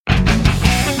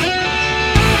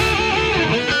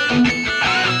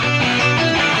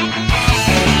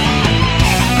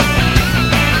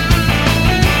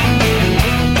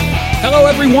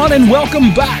everyone, and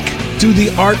welcome back to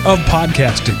The Art of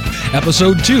Podcasting,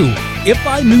 Episode 2, If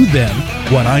I Knew Then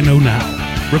What I Know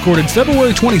Now, recorded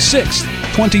February 26th,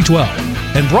 2012,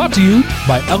 and brought to you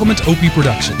by Element OP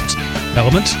Productions,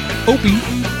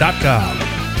 elementop.com.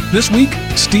 This week,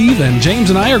 Steve and James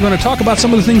and I are going to talk about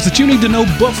some of the things that you need to know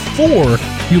before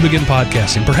you begin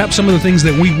podcasting, perhaps some of the things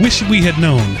that we wish we had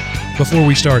known before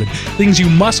we started, things you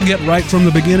must get right from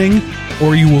the beginning,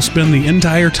 or you will spend the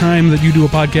entire time that you do a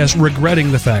podcast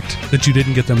regretting the fact that you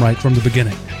didn't get them right from the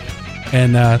beginning.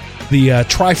 And the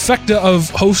trifecta of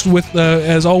hosts with,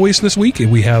 as always this week,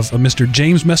 we have Mr.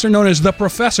 James Messer, known as The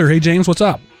Professor. Hey, James, what's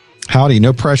up? Howdy,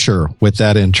 no pressure with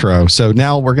that intro. So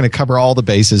now we're going to cover all the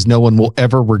bases. No one will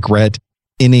ever regret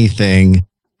anything,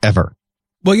 ever.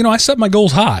 Well, you know, I set my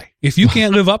goals high. If you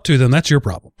can't live up to them, that's your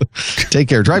problem. Take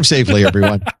care. Drive safely,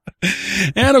 everyone.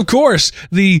 And, of course,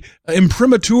 the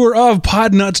imprimatur of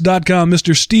podnuts.com,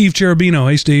 Mr. Steve Cherubino.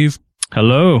 Hey, Steve.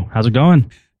 Hello. How's it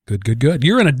going? Good.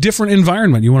 You're in a different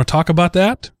environment. You want to talk about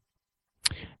that?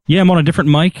 Yeah, I'm on a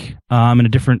different mic. I'm in a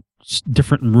different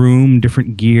room,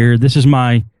 different gear. This is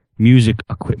my music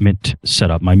equipment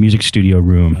setup, my music studio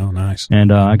room. Oh, nice.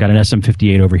 And I got an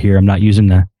SM58 over here. I'm not using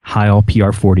the Heil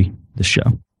PR40 this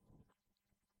show.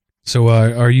 So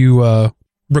are you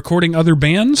recording other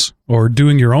bands or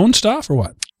doing your own stuff or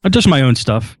what? Just my own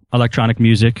stuff, electronic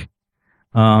music.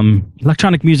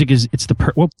 Electronic music is,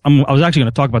 I was actually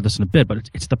going to talk about this in a bit, but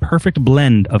it's the perfect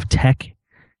blend of tech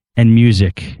and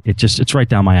music. It's right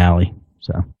down my alley.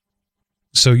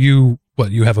 So you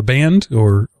have a band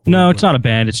or no, it's not a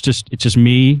band. It's just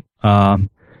me. Got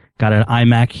an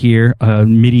iMac here, a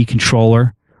MIDI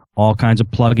controller, all kinds of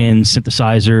plugins,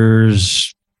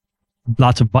 synthesizers,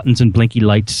 lots of buttons and blinky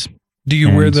lights. Do you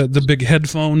wear the big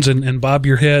headphones and bob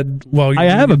your head while you? I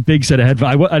have a big set of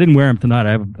headphones. I didn't wear them tonight.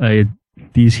 I have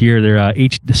these here. They're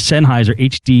the Sennheiser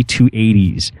HD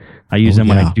 280s. I use them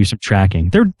when I do some tracking.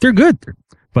 They're good,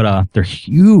 but they're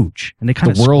huge and they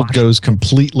kind of the world goes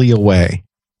completely away.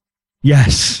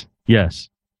 Yes.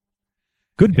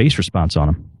 Good bass response on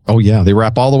them. Oh yeah, they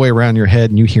wrap all the way around your head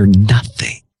and you hear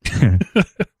nothing.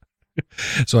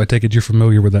 So I take it you're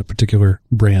familiar with that particular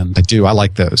brand. I do. I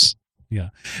like those. Yeah.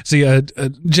 See,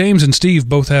 James and Steve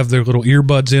both have their little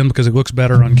earbuds in because it looks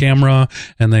better on camera,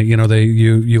 and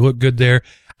you look good there.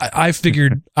 I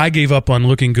figured I gave up on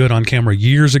looking good on camera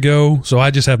years ago, so I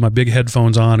just have my big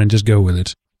headphones on and just go with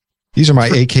it. These are my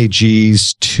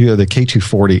AKGs to the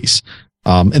K240s,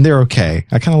 and they're okay.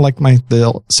 I kind of like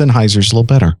the Sennheisers a little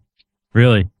better.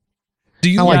 Really? Do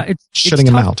you like shutting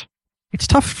them out? It's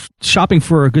tough shopping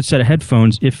for a good set of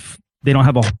headphones if they don't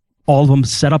have all of them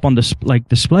set up on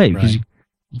display because you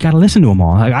got to listen to them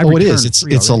all. It is.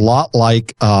 It's a lot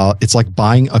like it's like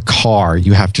buying a car.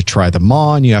 You have to try them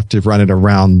on. You have to run it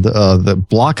around the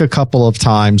block a couple of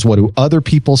times. What do other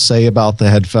people say about the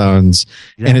headphones?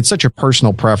 Yeah. And it's such a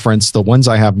personal preference. The ones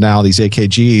I have now, these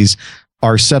AKGs,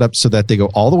 are set up so that they go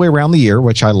all the way around the ear,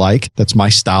 which I like. That's my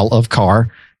style of car.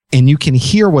 And you can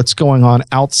hear what's going on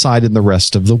outside in the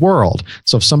rest of the world.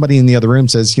 So if somebody in the other room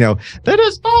says, the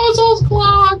disposal's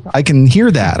clogged, I can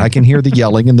hear that. I can hear the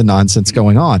yelling and the nonsense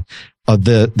going on.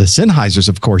 The Sennheisers,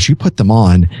 of course, you put them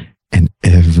on and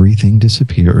everything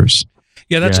disappears.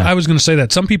 Yeah, I was going to say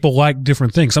that. Some people like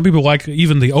different things. Some people like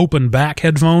even the open back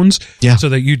headphones. Yeah. So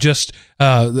that you just,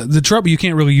 the trouble, you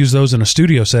can't really use those in a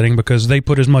studio setting because they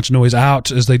put as much noise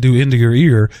out as they do into your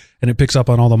ear and it picks up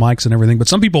on all the mics and everything. But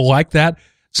some people like that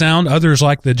sound. Others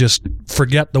like to just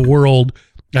forget the world.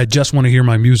 I just want to hear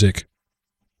my music.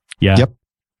 Yeah. Yep.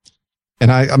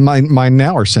 And mine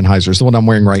now are Sennheisers. The one I'm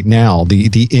wearing right now,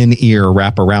 the in-ear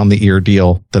wrap around the ear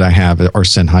deal that I have are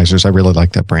Sennheisers. I really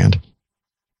like that brand.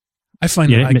 I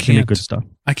find that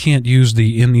I can't use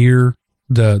the in-ear,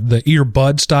 the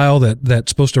earbud style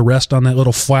that's supposed to rest on that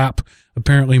little flap.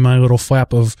 Apparently my little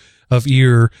flap of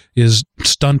ear is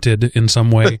stunted in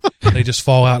some way. They just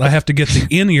fall out. I have to get the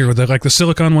in-ear, like the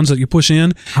silicone ones that you push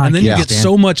in, and then you get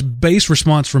so much bass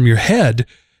response from your head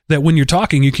that when you're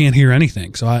talking, you can't hear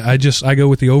anything. So I go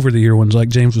with the over-the-ear ones like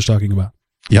James was talking about.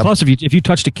 Yep. Plus, if you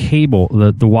touch the cable,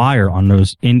 the wire on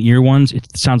those in-ear ones,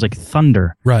 it sounds like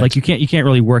thunder. Right. Like you can't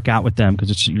really work out with them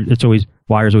because it's always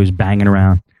wires always banging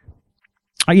around.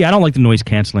 I don't like the noise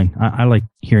canceling. I like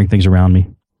hearing things around me.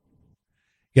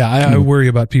 Yeah, I worry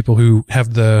about people who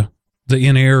have the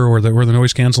in-air or the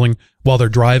noise canceling while they're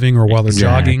driving or while they're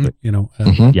jogging.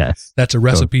 Yes, that's a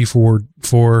recipe for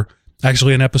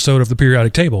actually an episode of the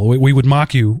Periodic Table. We would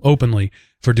mock you openly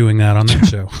for doing that on that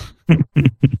show.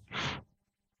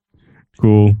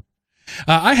 Cool.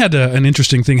 I had an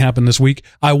interesting thing happen this week.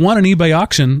 I won an eBay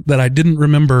auction that I didn't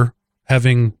remember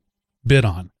having bid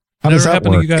on. How Never does that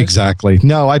happened to work? you guys? Exactly.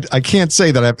 No, I can't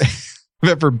say that I've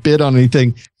ever bid on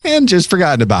anything and just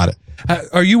forgotten about it.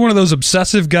 Are you one of those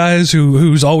obsessive guys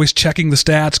who's always checking the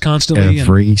stats constantly?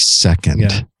 Every second.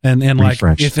 Yeah. And like,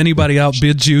 Refresh. if anybody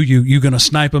outbids you going to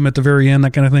snipe them at the very end,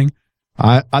 that kind of thing?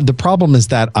 The problem is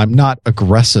that I'm not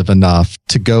aggressive enough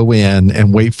to go in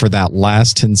and wait for that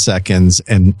last 10 seconds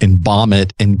and bomb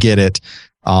it and get it.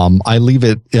 I leave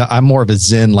it. I'm more of a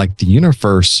zen, like the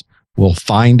universe will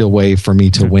find a way for me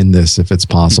to win this if it's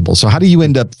possible. So how do you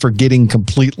end up forgetting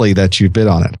completely that you bid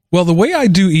on it? Well, the way I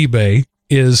do eBay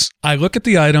is I look at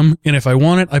the item, and if I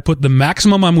want it, I put the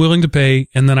maximum I'm willing to pay,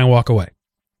 and then I walk away.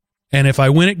 And if I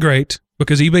win it, great,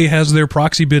 because eBay has their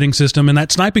proxy bidding system, and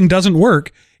that sniping doesn't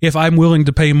work if I'm willing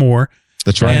to pay more.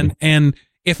 That's right. And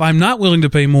if I'm not willing to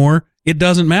pay more, it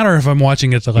doesn't matter if I'm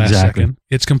watching at the last second.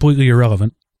 It's completely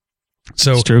irrelevant.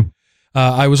 So It's true.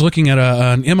 I was looking at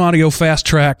an M-Audio Fast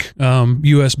Track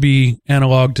USB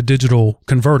analog to digital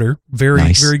converter. Very,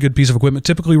 Nice. very good piece of equipment.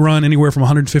 Typically run anywhere from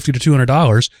 $150 to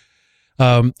 $200.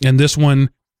 And this one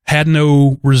had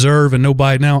no reserve and no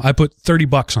buy now. I put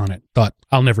 $30 on it. Thought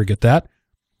I'll never get that.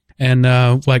 And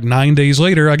like 9 days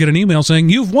later, I get an email saying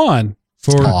you've won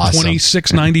for Awesome.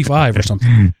 $26.95 or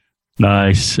something.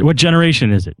 Nice. What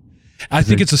generation is it? I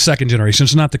think it's the second generation.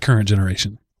 It's not the current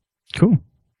generation. Cool.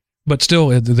 But still,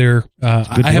 they're. I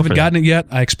deal haven't for gotten it yet.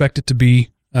 I expect it to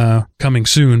be coming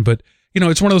soon. But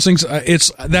it's one of those things.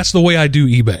 That's the way I do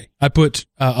eBay. I put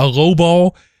a low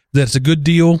ball that's a good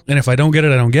deal, and if I don't get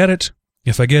it, I don't get it.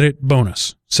 If I get it,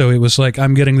 bonus. So it was like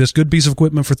I'm getting this good piece of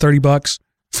equipment for $30,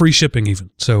 free shipping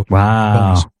even. So Wow.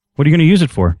 bonus. What are you going to use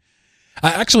it for?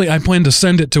 I plan to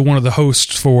send it to one of the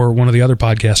hosts for one of the other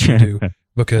podcasts we do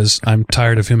because I'm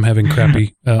tired of him having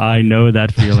crappy. I know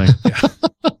that feeling.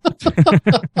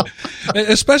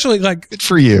 Especially like Good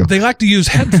for you. they like to use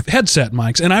headset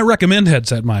mics, and I recommend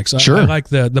headset mics. Sure. I like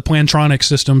the Plantronics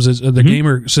systems, the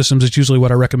gamer systems. It's usually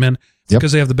what I recommend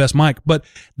because they have the best mic, but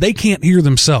they can't hear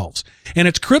themselves, and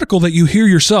it's critical that you hear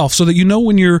yourself so that you know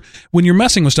when you're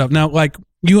messing with stuff. Now, like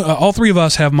you, all three of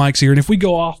us have mics here, and if we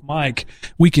go off mic,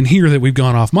 we can hear that we've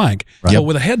gone off mic. Right. But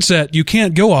with a headset, you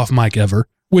can't go off mic ever,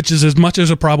 which is as much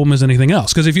as a problem as anything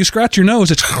else. Because if you scratch your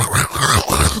nose, it's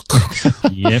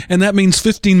Yep. and that means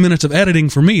 15 minutes of editing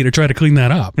for me to try to clean that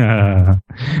up. A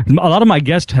lot of my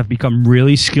guests have become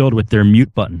really skilled with their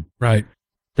mute button. Right.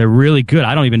 They're really good.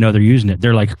 I don't even know they're using it.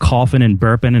 They're like coughing and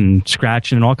burping and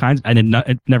scratching and all kinds, and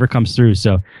it never comes through.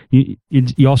 So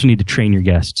you also need to train your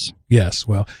guests. Yes.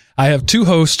 Well, I have two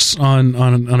hosts on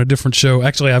a different show.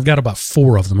 Actually, I've got about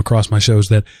 4 of them across my shows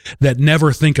that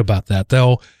never think about that.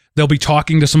 They'll be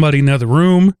talking to somebody in another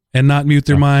room and not mute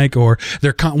their mic, or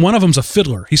one of them's a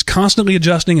fiddler. He's constantly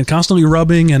adjusting and constantly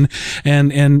rubbing, and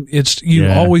it's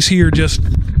always hear just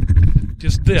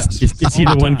this. Is he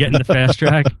the one getting the fast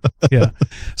track? Yeah.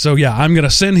 So yeah, I'm gonna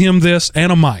send him this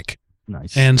and a mic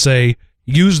Nice. and say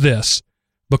use this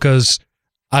because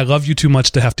I love you too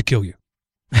much to have to kill you.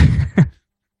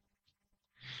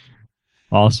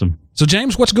 Awesome. So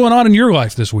James, what's going on in your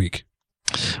life this week?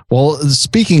 Well,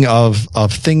 speaking of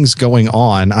things going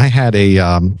on, I had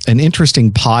an interesting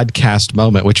podcast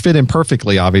moment, which fit in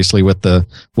perfectly, obviously, with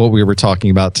what we were talking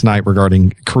about tonight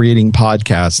regarding creating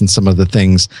podcasts and some of the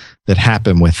things that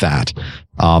happen with that.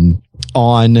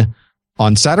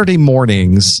 On Saturday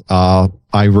mornings,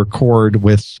 I record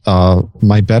with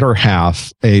my better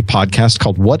half a podcast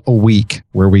called What a Week,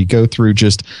 where we go through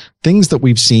just things that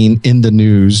we've seen in the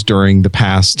news during the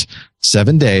past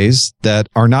 7 days that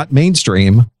are not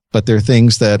mainstream, but they're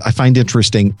things that I find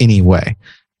interesting anyway.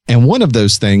 And one of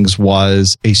those things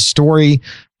was a story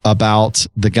about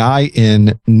the guy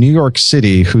in New York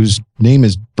City whose name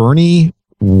is Bernie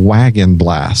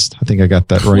Wagenblast. I think I got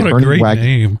that right. What a great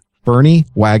name. Bernie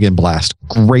Wagenblast.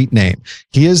 Great name.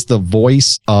 He is the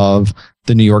voice of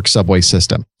the New York subway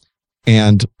system.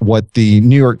 And what the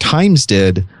New York Times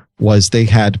did was they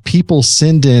had people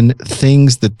send in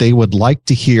things that they would like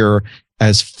to hear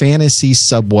as fantasy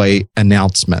subway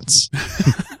announcements.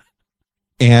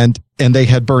 and they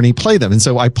had Bernie play them. And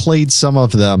so I played some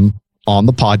of them on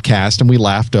the podcast and we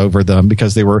laughed over them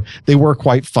because they were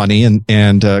quite funny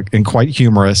and quite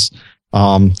humorous.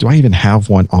 Do I even have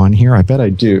one on here? I bet I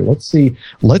do.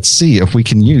 Let's see if we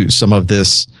can use some of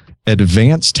this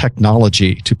advanced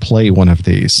technology to play one of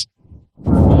these.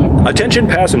 Attention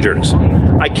passengers.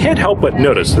 I can't help but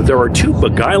notice that there are 2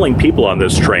 beguiling people on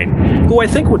this train who I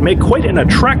think would make quite an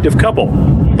attractive couple,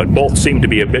 but both seem to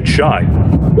be a bit shy.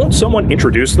 Won't someone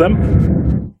introduce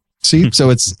them? See, so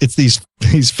it's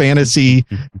these fantasy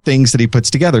things that he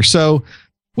puts together. So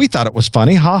we thought it was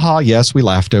funny. Ha ha. Yes, we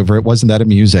laughed over it. Wasn't that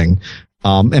amusing?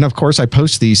 And of course, I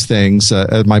post these things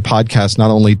at my podcast.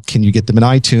 Not only can you get them in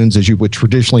iTunes as you would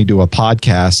traditionally do a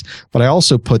podcast, but I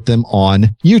also put them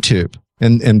on YouTube.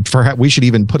 And perhaps we should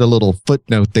even put a little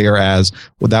footnote there as,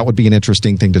 well, that would be an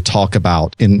interesting thing to talk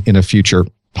about in a future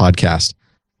podcast.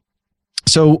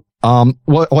 So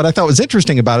what I thought was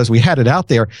interesting about it is we had it out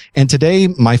there. And today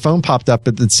my phone popped up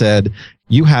that said,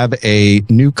 you have a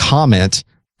new comment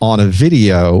on a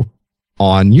video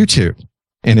on YouTube.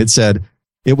 And it said,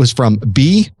 it was from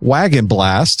B Wagon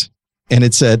Blast. And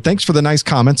it said, thanks for the nice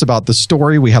comments about the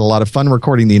story. We had a lot of fun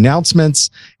recording the announcements.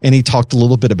 And he talked a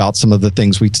little bit about some of the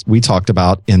things we talked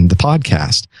about in the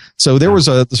podcast. So there was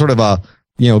a sort of a,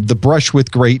 the brush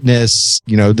with greatness,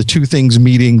 the two things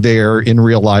meeting there in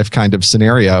real life kind of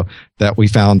scenario that we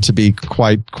found to be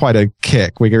quite a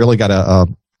kick. We really got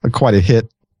quite a hit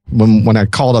when I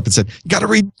called up and said, you got to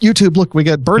read YouTube. Look, we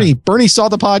got Bernie. Bernie saw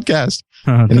the podcast.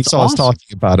 And he saw us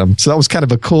talking about him. So that was kind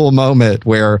of a cool moment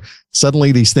where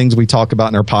suddenly these things we talk about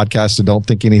in our podcast and don't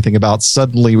think anything about,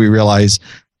 suddenly we realize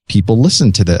people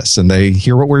listen to this and they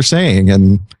hear what we're saying.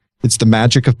 And it's the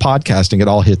magic of podcasting. It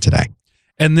all hit today.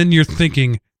 And then you're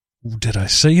thinking, did I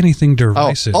say anything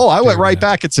derisive? Oh, I went right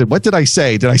back and said, what did I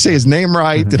say? Did I say his name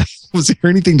right? Was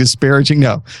there anything disparaging?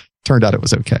 No. Turned out it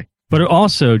was okay. But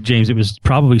also, James, it was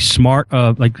probably smart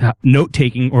like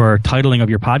note-taking or titling of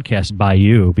your podcast by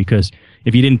you, because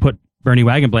if you didn't put Bernie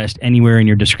Wagon Blast anywhere in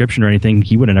your description or anything,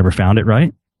 he would have never found it,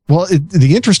 right? Well,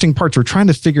 the interesting parts, we're trying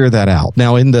to figure that out.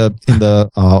 Now, on the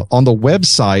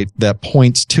website that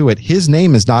points to it, his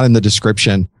name is not in the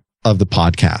description of the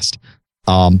podcast.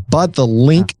 But the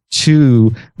link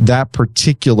to that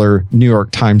particular New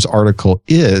York Times article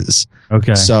is.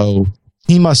 Okay. So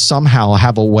he must somehow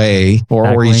have a way,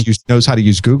 or he knows how to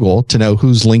use Google to know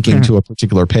who's linking to a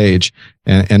particular page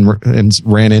and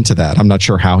ran into that. I'm not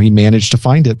sure how he managed to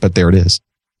find it, but there it is.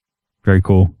 Very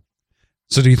cool.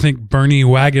 So do you think Bernie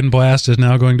Wagon Blast is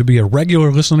now going to be a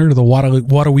regular listener to the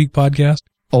What a Week podcast?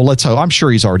 Oh, let's hope. I'm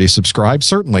sure he's already subscribed,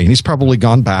 certainly. And he's probably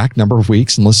gone back a number of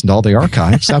weeks and listened to all the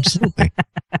archives. Absolutely.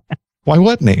 Why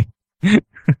wouldn't he?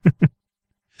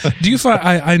 Do you find,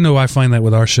 I know I find that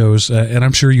with our shows, and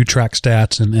I'm sure you track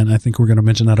stats, and I think we're going to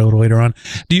mention that a little later on.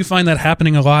 Do you find that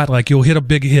happening a lot? Like you'll hit a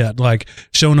big hit, like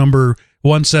show number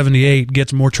 178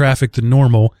 gets more traffic than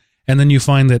normal, and then you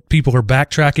find that people are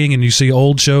backtracking and you see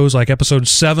old shows like episode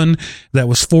 7 that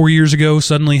was 4 years ago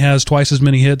suddenly has twice as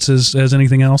many hits as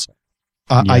anything else?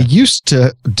 I used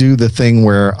to do the thing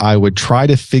where I would try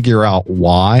to figure out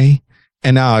why.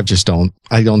 And now I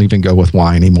don't even go with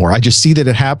why anymore. I just see that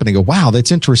it happening. Go, wow,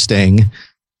 that's interesting.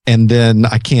 And then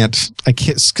I can't,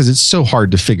 because it's so hard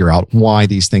to figure out why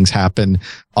these things happen.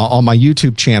 On my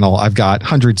YouTube channel, I've got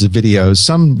hundreds of videos.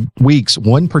 Some weeks,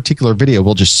 one particular video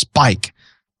will just spike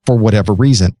for whatever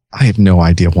reason. I have no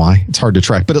idea why. It's hard to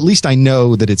track, but at least I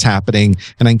know that it's happening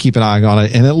and I can keep an eye on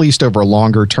it. And at least over a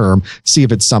longer term, see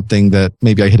if it's something that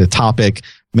maybe I hit a topic.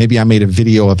 Maybe I made a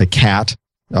video of a cat.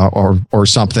 Or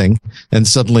something, and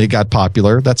suddenly it got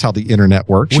popular. That's how the internet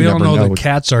works. We all know that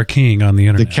cats are king on the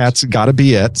internet. The cat's got to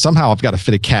be it. Somehow I've got to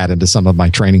fit a cat into some of my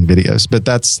training videos, but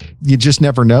you just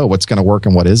never know what's going to work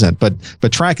and what isn't.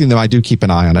 But tracking them, I do keep an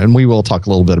eye on it, and we will talk a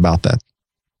little bit about that.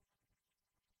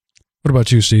 What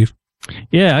about you, Steve?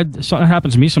 Yeah, so it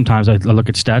happens to me sometimes. I look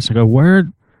at stats and I go,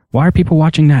 why are people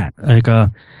watching that?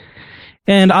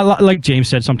 And I, like James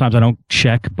said, sometimes I don't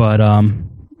check, but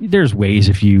there's ways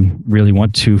if you really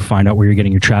want to find out where you're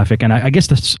getting your traffic. And I guess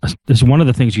this is one of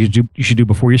the things you should do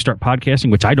before you start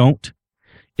podcasting, which I don't,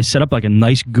 is set up like a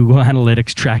nice Google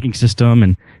Analytics tracking system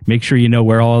and make sure you know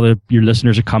where all your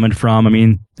listeners are coming from. I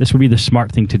mean, this would be the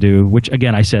smart thing to do, which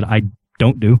again, I said I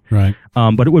don't do. Right.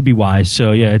 But it would be wise.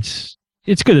 So yeah,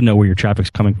 it's good to know where your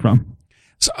traffic's coming from.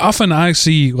 So often I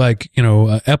see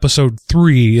episode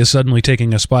 3 is suddenly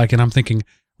taking a spike and I'm thinking,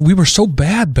 we were so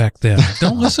bad back then.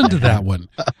 Don't listen to that one.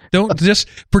 Don't just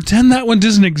pretend that one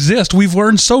doesn't exist. We've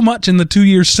learned so much in the 2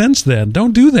 years since then.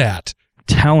 Don't do that.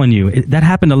 Telling you, that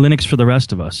happened to Linux for the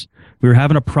rest of us. We were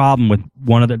having a problem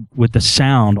with the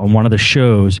sound on one of the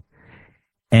shows,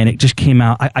 and it just came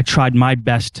out. I tried my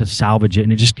best to salvage it,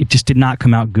 and it just did not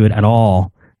come out good at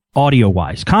all, audio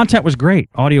wise. Content was great.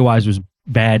 Audio wise was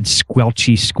bad,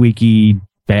 squelchy, squeaky,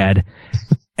 bad.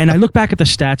 And I look back at the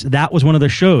stats. That was one of the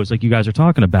shows, like you guys are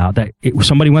talking about, that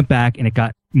somebody went back and it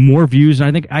got more views than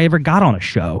I think I ever got on a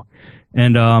show.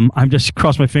 And I'm just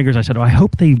crossed my fingers. I said, I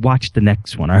hope they watch the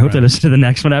next one. I hope they listen to the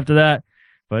next one after that.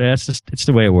 But it's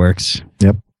the way it works.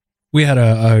 Yep. We had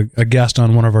a guest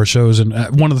on one of our shows, and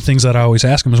one of the things that I always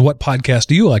ask him is, what podcast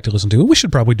do you like to listen to? And we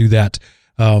should probably do that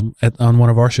on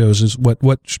one of our shows, is what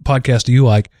podcast do you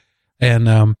like?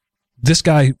 And this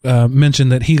guy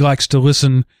mentioned that he likes to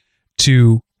listen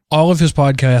to all of his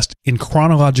podcasts in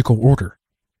chronological order.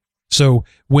 So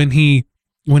when he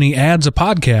adds a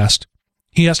podcast,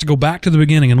 he has to go back to the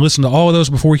beginning and listen to all of those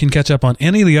before he can catch up on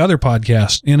any of the other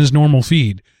podcasts in his normal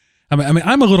feed. I mean,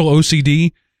 I'm a little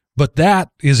OCD, but that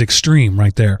is extreme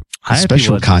right there.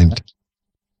 Special kind.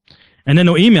 And then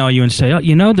they'll email you and say,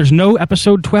 there's no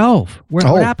episode 12. What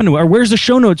happened to it? Or where's the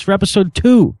show notes for episode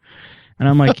 2? And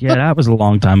I'm like, yeah, that was a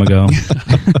long time ago.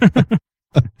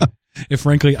 If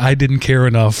frankly, I didn't care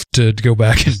enough to go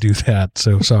back and do that.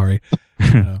 So sorry.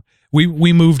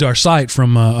 We moved our site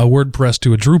from a WordPress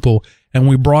to a Drupal, and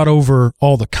we brought over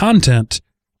all the content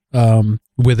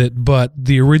with it, but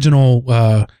the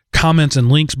original comments and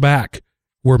links back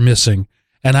were missing.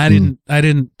 And I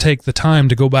didn't take the time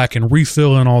to go back and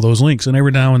refill in all those links. And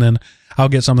every now and then I'll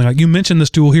get something like, you mentioned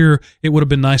this tool here. It would have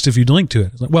been nice if you'd linked to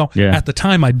it. It's like, well, at the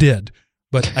time I did,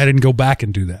 but I didn't go back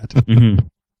and do that. Mm-hmm.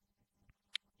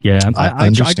 Yeah. I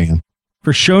understand.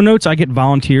 For show notes, I get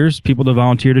volunteers, people to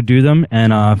volunteer to do them.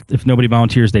 And if nobody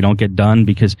volunteers, they don't get done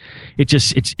because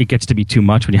it gets to be too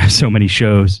much when you have so many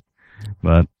shows.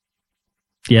 But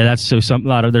yeah, there's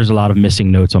a lot of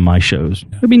missing notes on my shows.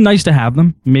 It'd be nice to have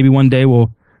them. Maybe one day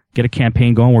we'll get a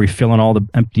campaign going where we fill in all the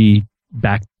empty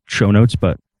back show notes,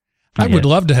 but I would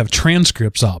love to have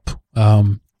transcripts up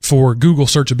for Google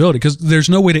searchability, because there's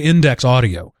no way to index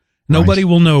audio. Nobody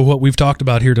will know what we've talked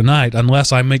about here tonight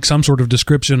unless I make some sort of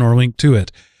description or link to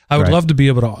it. I would love to be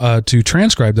able to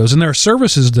transcribe those. And there are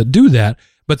services that do that,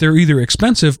 but they're either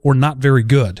expensive or not very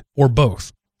good, or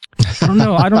both.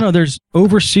 I don't know. There's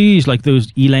overseas, like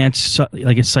those Elance,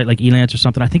 like a site like Elance or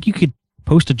something. I think you could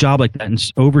post a job like that,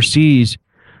 and overseas,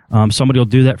 somebody will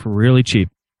do that for really cheap.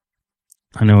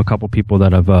 I know a couple people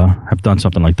that have done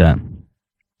something like that.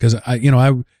 Because I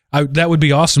that would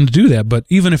be awesome to do that. But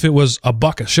even if it was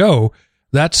 $1 a show,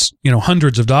 that's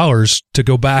hundreds of dollars to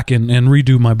go back and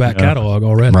redo my back catalog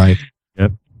already. Right.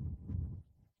 Yep.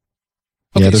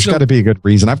 Okay, there's got to be a good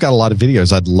reason. I've got a lot of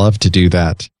videos. I'd love to do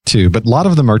that too, but a lot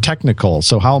of them are technical.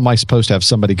 So how am I supposed to have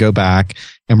somebody go back,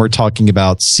 and we're talking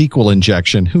about SQL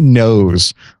injection? Who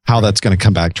knows how that's going to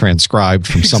come back transcribed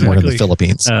from somewhere in the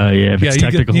Philippines?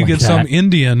 You get some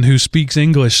Indian who speaks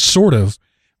English sort of,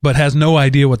 but has no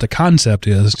idea what the concept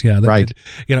is. Right.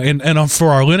 And for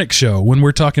our Linux show, when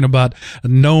we're talking about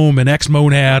GNOME and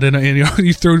Xmonad, and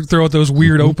you throw out those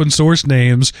weird open source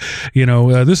names,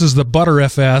 this is the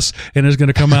Butterfs, and it's going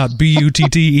to come out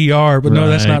Butter, but no,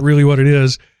 that's not really what it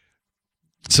is.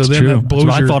 So then that blows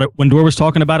I thought it when Dor was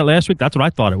talking about it last week. That's what I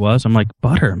thought it was. I'm like,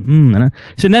 butter.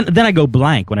 So then I go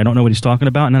blank when I don't know what he's talking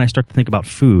about, and then I start to think about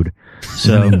food.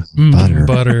 So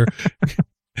butter.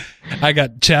 I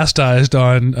got chastised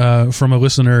on from a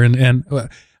listener, and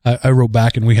I wrote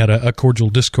back, and we had a cordial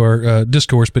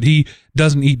discourse. But he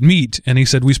doesn't eat meat, and he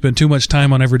said we spend too much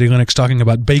time on Everyday Linux talking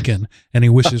about bacon, and he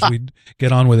wishes we'd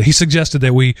get on with it. He suggested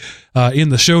that we in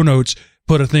the show notes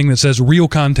put a thing that says real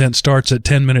content starts at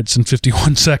 10 minutes and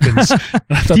 51 seconds.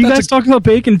 Do you guys talk about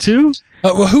bacon too?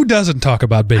 Well, who doesn't talk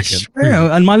about bacon? I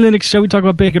swear, on my Linux show, we talk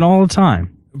about bacon all the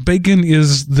time. Bacon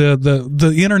is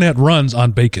the internet runs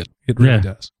on bacon. It really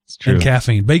does. It's true. And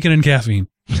caffeine. Bacon and caffeine.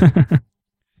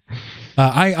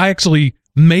 I actually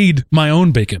made my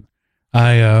own bacon.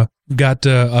 I got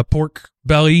a pork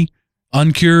belly,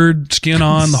 uncured, skin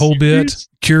on, the whole bit,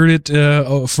 cured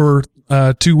it for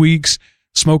 2 weeks,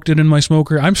 smoked it in my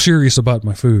smoker. I'm serious about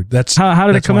my food. That's how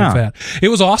did it come out? Fat. It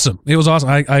was awesome.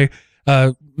 I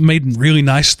made really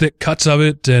nice thick cuts of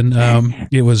it, and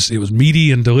it was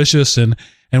meaty and delicious, and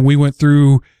we went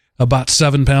through about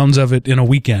 7 pounds of it in a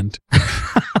weekend.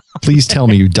 Please tell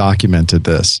me you documented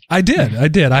this. I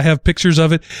did. I have pictures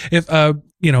of it. If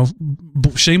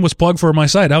shameless plug for my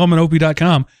site,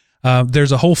 elementop.com.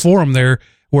 There's a whole forum there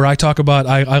where I talk about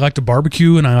I like to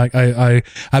barbecue, and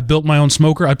I built my own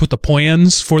smoker. I put the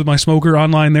plans for my smoker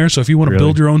online there. So if you want to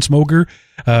build your own smoker,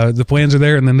 the plans are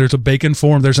there. And then there's a bacon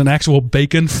forum. There's an actual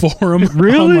bacon forum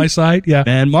on my site. Yeah.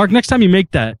 And Mark, next time you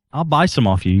make that, I'll buy some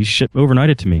off you. You overnight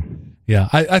it to me. Yeah,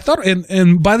 I thought,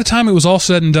 and by the time it was all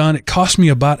said and done, it cost me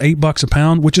about $8 a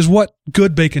pound, which is what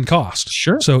good bacon costs.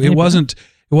 Sure. So it wasn't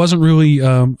really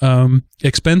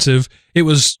expensive. It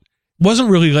wasn't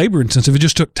really labor intensive. It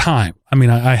just took time. I mean,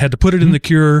 I had to put it in the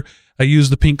cure. I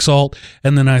used the pink salt,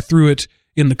 and then I threw it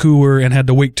in the cooler and had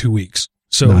to wait 2 weeks.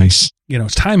 So nice.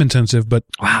 It's time intensive, but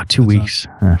wow, 2 weeks.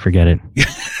 Forget it.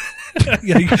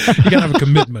 Yeah, you gotta have a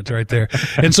commitment right there.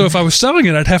 And so if I was selling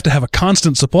it, I'd have to have a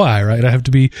constant supply, right? I have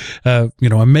to be,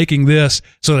 I'm making this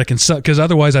so that I can sell, because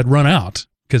otherwise I'd run out,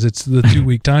 because it's the 2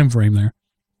 week time frame there.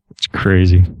 It's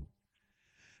crazy.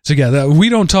 So yeah, we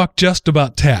don't talk just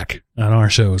about tech on our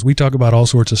shows. We talk about all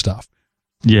sorts of stuff.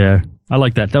 Yeah, I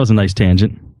like that. That was a nice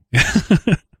tangent.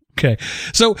 Okay.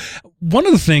 So one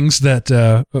of the things that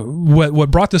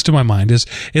what brought this to my mind is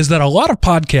that a lot of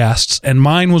podcasts, and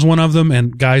mine was one of them,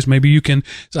 and guys, maybe you can,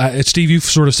 Steve, you've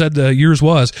sort of said yours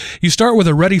was, you start with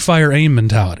a ready, fire, aim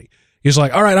mentality. It's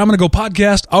like, all right, I'm going to go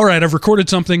podcast. All right, I've recorded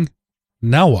something.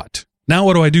 Now what? Now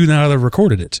what do I do now that I've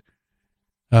recorded it?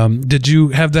 Did you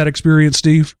have that experience,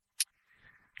 Steve?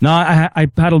 No, I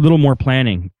had a little more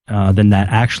planning than that,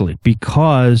 actually,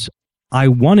 because I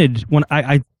wanted, when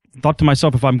I thought to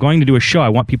myself, if I'm going to do a show, I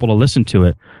want people to listen to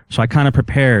it. So I kind of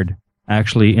prepared,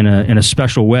 actually, in a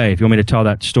special way. If you want me to tell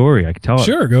that story, I can tell it.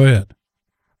 Sure, go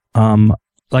ahead.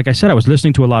 Like I said, I was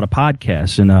listening to a lot of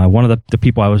podcasts, and one of the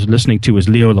people I was listening to was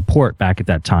Leo Laporte back at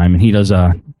that time, and he has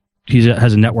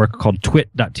a network called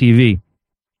twit.tv,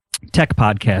 tech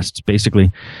podcasts,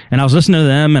 basically. And I was listening to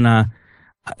them, and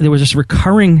there was this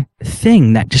recurring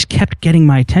thing that just kept getting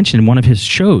my attention in one of his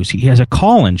shows. He has a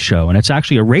call-in show, and it's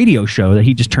actually a radio show that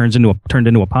he just turned into a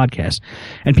podcast.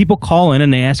 And people call in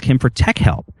and they ask him for tech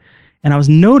help. And I was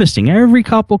noticing every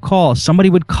couple calls, somebody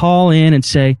would call in and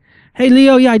say, "Hey,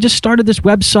 Leo, I just started this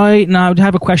website and I would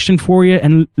have a question for you."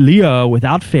 And Leo,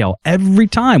 without fail, every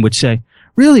time would say,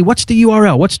 "Really, what's the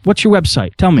URL? What's your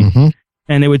website? Tell me." Mm-hmm.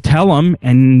 And they would tell him,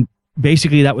 and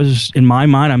basically that was, in my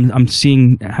mind, I'm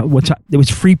seeing there was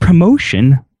free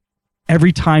promotion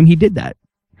every time he did that.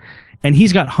 And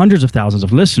he's got hundreds of thousands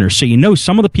of listeners. So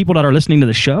some of the people that are listening to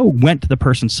the show went to the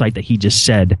person's site that he just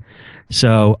said.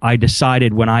 So I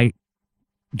decided, when I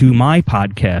do my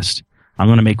podcast, I'm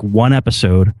going to make one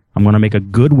episode. I'm going to make a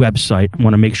good website. I'm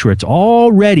going to make sure it's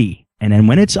all ready. And then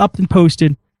when it's up and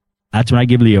posted, that's when I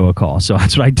give Leo a call. So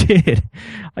that's what I did.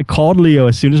 I called Leo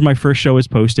as soon as my first show was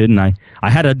posted, and I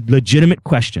had a legitimate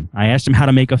question. I asked him how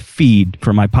to make a feed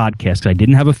for my podcast, because I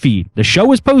didn't have a feed. The show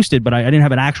was posted, but I didn't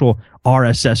have an actual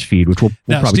RSS feed, which we'll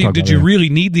now, probably Steve, talk about did you later. really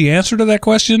need the answer to that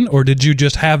question, or did you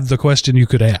just have the question you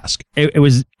could ask? It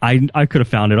was, I could have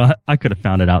found it. I could have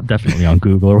found it out definitely on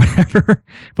Google or whatever,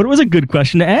 but it was a good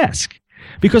question to ask,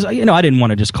 because I didn't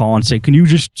want to just call and say, "Can you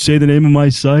just say the name of my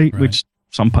site?" Right. Which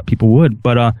some people would,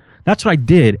 but that's what I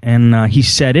did. And he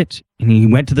said it, and he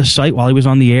went to the site while he was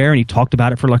on the air, and he talked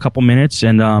about it for like a couple minutes,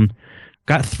 and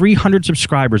got 300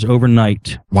 subscribers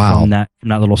overnight. Wow. From that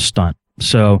little stunt.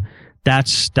 So that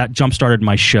jump started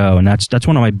my show, and that's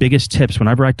one of my biggest tips.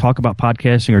 Whenever I talk about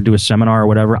podcasting or do a seminar or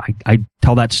whatever, I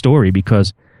tell that story,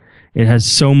 because it has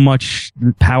so much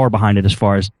power behind it as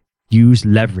far as use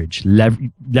leverage.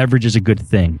 Leverage is a good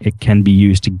thing. It can be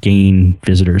used to gain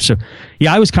visitors. So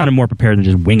yeah, I was kind of more prepared than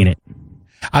just winging it.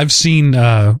 I've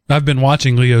been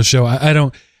watching Leo's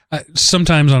show.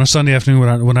 Sometimes on a Sunday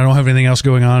afternoon when I don't have anything else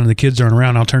going on and the kids aren't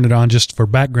around, I'll turn it on just for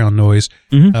background noise,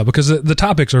 because the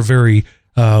topics are very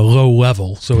low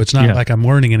level. So it's not like I'm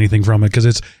learning anything from it, because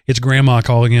it's grandma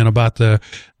calling in about the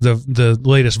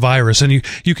latest virus, and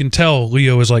you can tell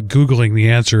Leo is like Googling the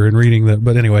answer and reading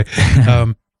but anyway,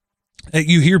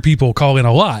 you hear people call in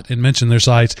a lot and mention their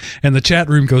sites, and the chat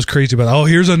room goes crazy about, "Oh,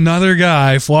 here's another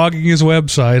guy flogging his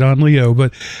website on Leo."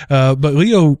 But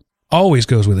Leo always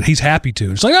goes with it. He's happy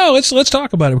to. It's like, "Oh, let's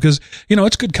talk about it," because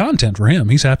it's good content for him.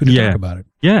 He's happy to talk about it.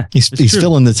 Yeah, he's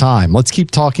filling the time. Let's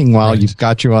keep talking while you've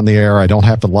got you on the air. I don't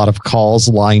have a lot of calls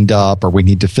lined up, or we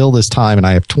need to fill this time, and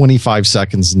I have 25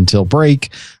 seconds until break.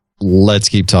 Let's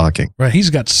keep talking. Right. He's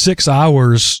got 6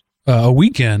 hours a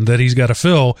weekend that he's got to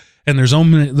fill. And there's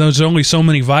only so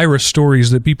many virus stories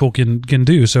that people can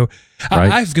do. So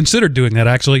right. I've considered doing that,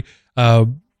 actually.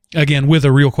 Again, with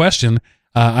a real question,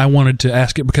 I wanted to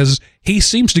ask it because he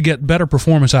seems to get better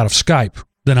performance out of Skype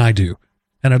than I do.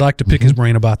 And I'd like to pick his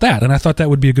brain about that. And I thought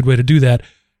that would be a good way to do that.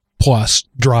 Plus,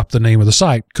 drop the name of the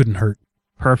site. Couldn't hurt.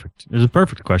 Perfect. It was a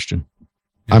perfect question.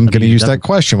 I'm going to use that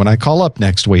question when I call up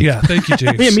next week. Yeah, thank you,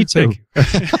 James. Yeah, me too.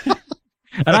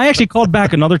 And I actually called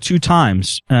back another 2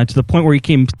 times to the point where he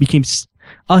became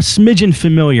a smidgen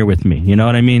familiar with me. You know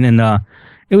what I mean? And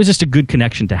it was just a good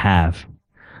connection to have.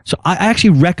 So I actually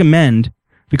recommend,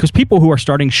 because people who are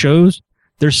starting shows,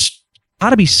 there's got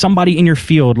to be somebody in your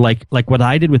field, like what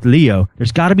I did with Leo.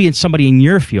 There's got to be somebody in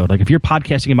your field. Like if you're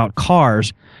podcasting about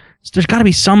cars, there's got to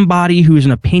be somebody who is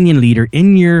an opinion leader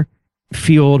in your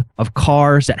field of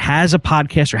cars that has a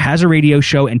podcast or has a radio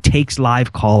show and takes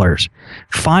live callers.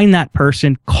 Find that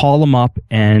person, call them up,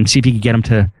 and see if you can get them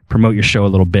to promote your show a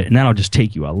little bit, and that'll just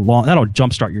take you that'll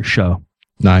jumpstart your show.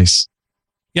 Nice.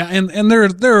 Yeah, and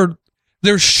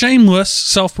there's shameless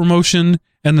self-promotion,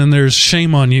 and then there's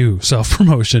shame on you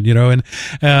self-promotion,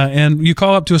 and you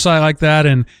call up to a site like that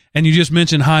and you just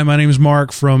mention, "Hi, my name is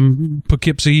Mark from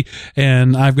Poughkeepsie,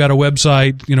 and I've got a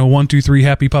website,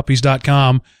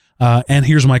 123happypuppies.com. and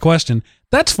here's my question.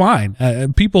 That's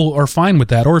fine. People are fine with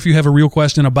that. Or if you have a real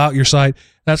question about your site,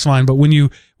 that's fine. But when you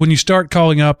start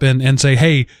calling up and say,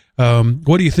 hey,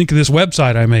 what do you think of this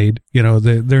website I made?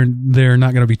 They're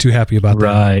not going to be too happy about that.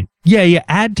 Right. Yeah.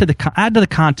 Add to the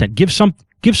content. Give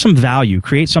some value.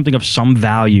 Create something of some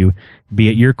value, be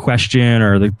it your question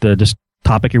or the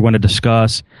topic you want to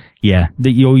discuss. Yeah,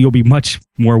 you'll be much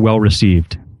more well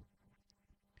received.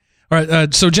 All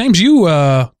right. So James,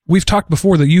 we've talked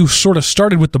before that you sort of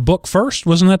started with the book first.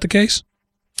 Wasn't that the case?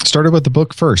 Started with the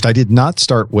book first. I did not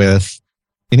start with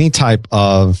any type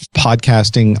of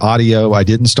podcasting audio. I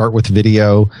didn't start with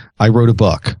video. I wrote a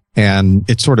book, and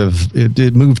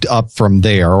it moved up from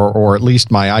there, or at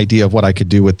least my idea of what I could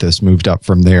do with this moved up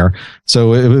from there.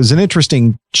 So it was an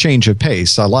interesting change of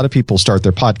pace. A lot of people start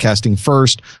their podcasting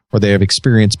first, or they have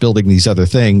experience building these other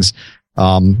things.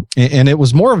 And it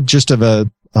was more of just of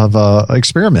a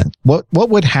experiment. What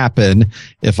would happen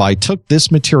if I took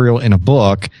this material in a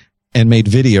book and made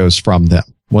videos from them?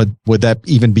 Would that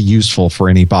even be useful for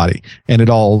anybody? And it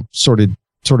all sort of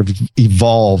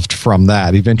evolved from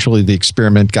that. Eventually the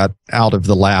experiment got out of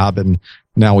the lab, and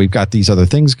now we've got these other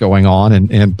things going on,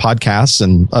 and podcasts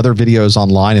and other videos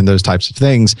online and those types of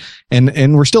things.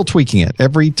 And we're still tweaking it.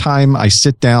 Every time I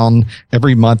sit down,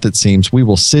 every month it seems, we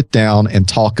will sit down and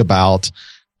talk about,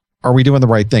 are we doing the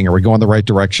right thing? Are we going the right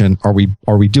direction? Are we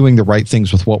doing the right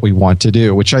things with what we want to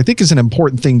do? Which I think is an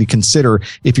important thing to consider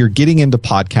if you're getting into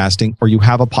podcasting, or you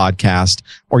have a podcast,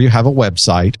 or you have a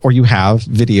website, or you have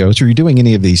videos, or you're doing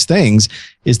any of these things,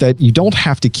 is that you don't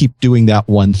have to keep doing that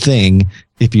one thing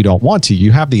if you don't want to.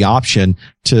 You have the option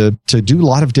to do a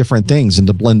lot of different things and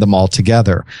to blend them all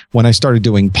together. When I started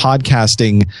doing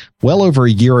podcasting well over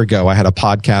a year ago, I had a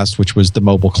podcast, which was the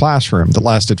Mobile Classroom, that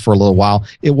lasted for a little while.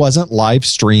 It wasn't live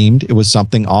streamed. It was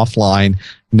something offline.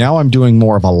 Now I'm doing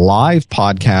more of a live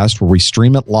podcast where we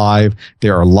stream it live.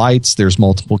 There are lights. There's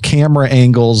multiple camera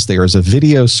angles. There's a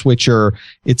video switcher.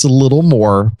 It's a little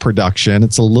more production.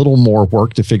 It's a little more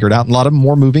work to figure it out. A lot of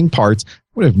more moving parts.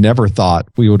 Would have never thought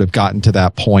we would have gotten to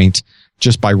that point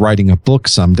just by writing a book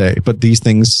someday. But these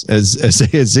things,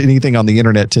 as anything on the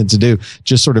internet tends to do,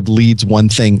 just sort of leads one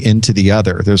thing into the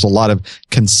other. There's a lot of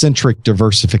concentric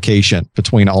diversification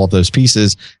between all of those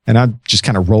pieces, and I've just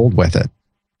kind of rolled with it.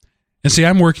 And see,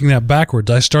 I'm working that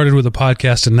backwards. I started with a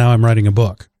podcast, and now I'm writing a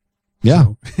book. Yeah,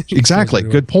 so, exactly.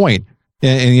 Good point.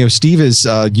 And Steve is,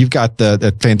 you've got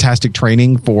the fantastic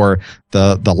training for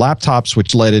the laptops,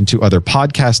 which led into other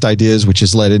podcast ideas, which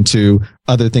has led into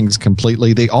other things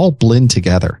completely. They all blend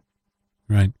together.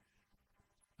 Right.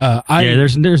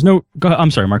 There's no, go ahead. I'm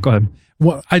sorry, Mark, go ahead.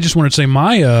 Well, I just wanted to say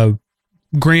my,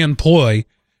 grand ploy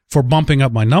for bumping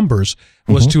up my numbers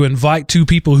was to invite two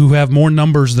people who have more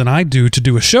numbers than I do to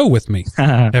do a show with me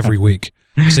every week.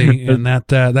 See, and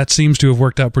that seems to have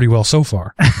worked out pretty well so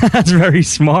far. That's very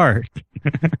smart.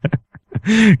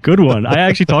 Good one. I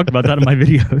actually talked about that in my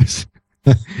videos.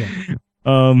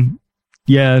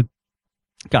 Yeah.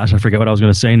 Gosh, I forget what I was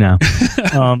going to say now.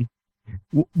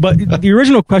 But the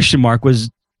original question, Mark,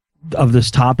 of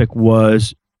this topic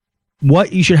was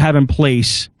what you should have in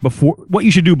place what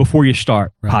you should do before you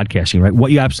start podcasting, right?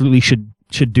 What you absolutely should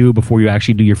do before you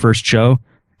actually do your first show.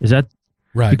 Is that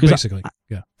right? Because basically,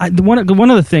 yeah.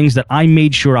 One of the things that I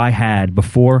made sure I had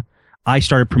before I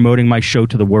started promoting my show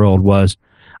to the world was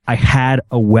I had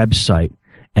a website,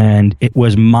 and it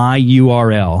was my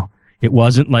URL. It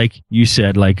wasn't like you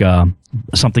said, like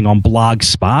something on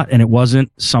Blogspot, and it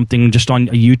wasn't something just on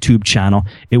a YouTube channel.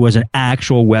 It was an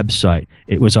actual website.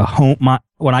 It was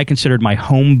what I considered my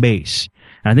home base.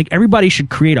 And I think everybody should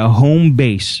create a home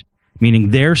base, meaning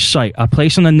their site, a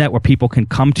place on the net where people can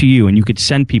come to you and you could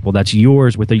send people that's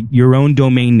yours with your own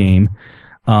domain name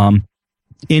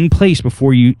in place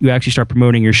before you actually start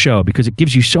promoting your show, because it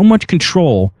gives you so much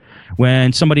control.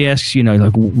 When somebody asks you,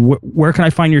 like, where can I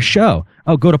find your show?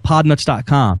 Oh, go to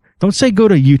podnuts.com. Don't say go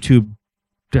to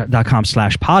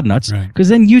youtube.com/podnuts, because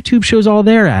then YouTube shows all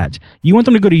their ads. You want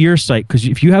them to go to your site, because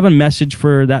if you have a message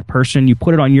for that person, you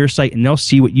put it on your site and they'll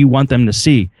see what you want them to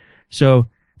see. So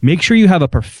make sure you have a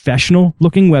professional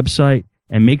looking website,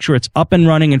 and make sure it's up and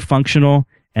running and functional,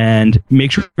 and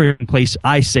make sure you're in place,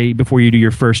 I say, before you do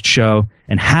your first show,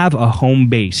 and have a home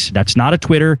base. That's not a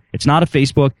Twitter. It's not a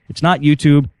Facebook. It's not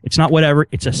YouTube. It's not whatever.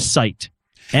 It's a site.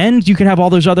 And you can have all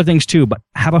those other things too, but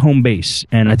have a home base.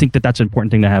 And I think that's an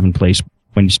important thing to have in place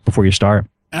before you start.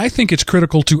 I think it's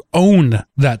critical to own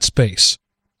that space.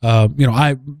 All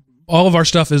of our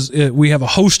stuff we have a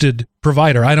hosted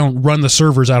provider. I don't run the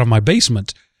servers out of my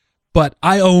basement, but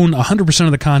I own 100%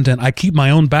 of the content. I keep my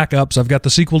own backups. I've got the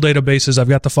SQL databases. I've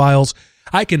got the files.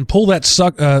 I can pull that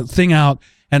thing out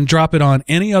and drop it on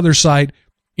any other site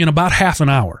in about half an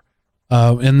hour.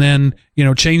 And then,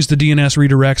 change the DNS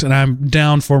redirects, and I'm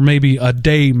down for maybe a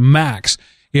day max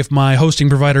if my hosting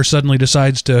provider suddenly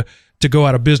decides to go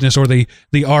out of business, or the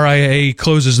RIAA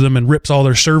closes them and rips all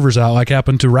their servers out, like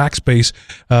happened to Rackspace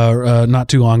not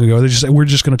too long ago. They just said, we're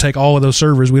just going to take all of those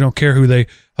servers. We don't care who they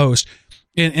host.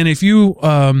 And if you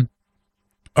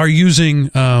are using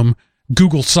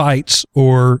Google Sites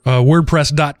or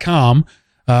WordPress.com,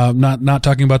 not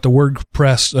talking about the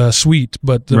WordPress suite,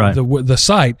 but the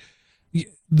site,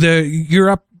 you're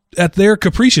up at their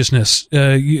capriciousness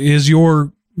is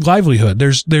your livelihood.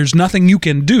 There's nothing you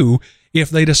can do if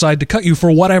they decide to cut you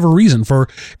for whatever reason, for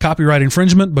copyright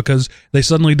infringement, because they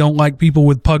suddenly don't like people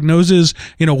with pug noses,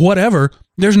 whatever.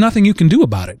 There's nothing you can do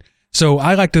about it. So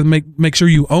I like to make sure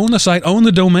you own the site, own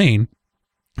the domain.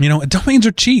 Domains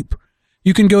are cheap.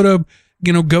 You can go to,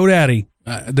 GoDaddy.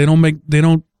 They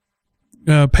don't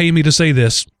pay me to say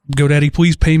this. GoDaddy,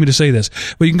 please pay me to say this.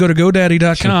 But you can go to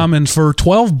GoDaddy.com and for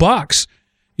 $12,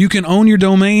 you can own your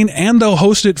domain and they'll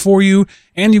host it for you,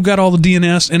 and you've got all the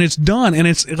DNS, and it's done, and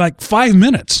it's like 5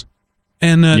 minutes.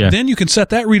 And then you can set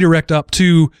that redirect up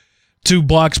to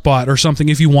Blogspot or something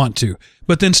if you want to.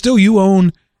 But then still you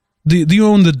own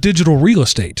the digital real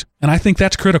estate. And I think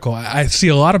that's critical. I see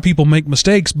a lot of people make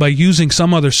mistakes by using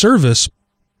some other service,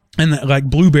 and like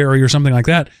Blueberry or something like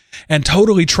that, and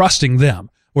totally trusting them,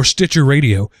 or Stitcher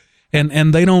Radio,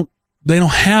 and they don't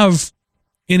have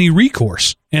any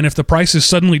recourse. And if the prices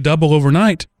suddenly double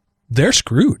overnight, they're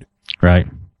screwed. Right.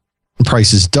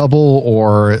 Prices double,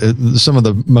 or some of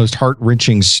the most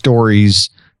heart-wrenching stories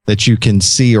that you can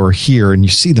see or hear, and you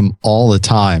see them all the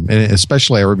time. And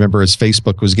especially I remember as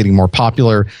Facebook was getting more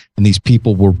popular and these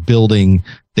people were building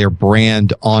their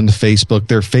brand on Facebook.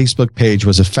 Their Facebook page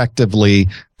was effectively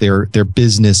their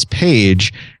business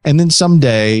page. And then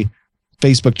someday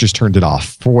Facebook just turned it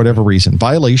off for whatever reason.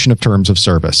 Violation of terms of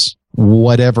service,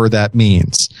 whatever that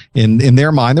means. In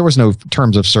their mind, there was no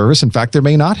terms of service. In fact, there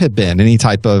may not have been any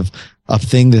type of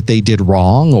thing that they did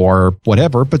wrong or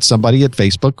whatever, but somebody at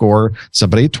Facebook or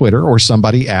somebody at Twitter or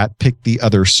somebody at pick the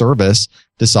other service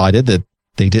decided that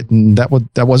they didn't,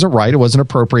 that wasn't right. It wasn't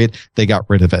appropriate. They got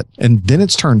rid of it. And then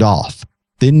it's turned off.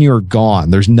 Then you're gone.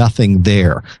 There's nothing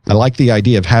there. I like the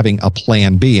idea of having a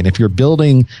plan B. And if you're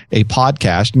building a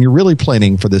podcast and you're really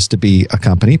planning for this to be a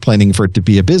company, planning for it to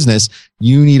be a business,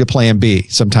 you need a plan B.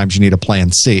 Sometimes you need a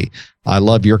plan C. I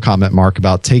love your comment, Mark,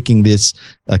 about taking this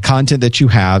content that you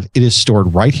have. It is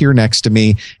stored right here next to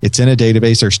me. It's in a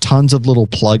database. There's tons of little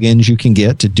plugins you can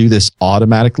get to do this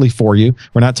automatically for you.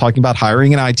 We're not talking about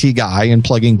hiring an IT guy and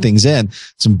plugging things in.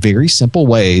 Some very simple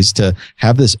ways to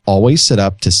have this always set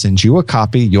up to send you a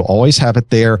copy. You'll always have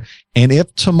it there. And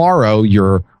if tomorrow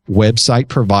your website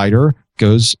provider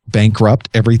goes bankrupt,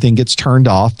 everything gets turned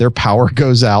off, their power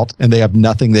goes out, and they have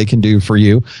nothing they can do for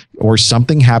you, or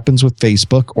something happens with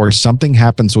Facebook, or something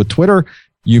happens with Twitter,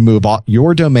 you move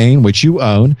your domain, which you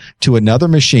own, to another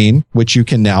machine, which you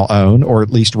can now own, or at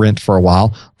least rent for a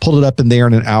while, pull it up in there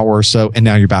in an hour or so, and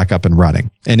now you're back up and running.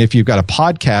 And if you've got a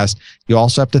podcast, you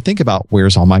also have to think about,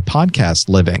 where's all my podcasts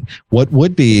living? What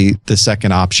would be the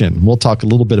second option? We'll talk a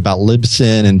little bit about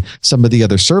Libsyn and some of the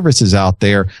other services out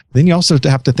there. Then you also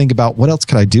have to think about, what else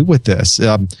could I do with this?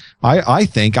 I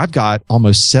think I've got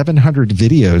almost 700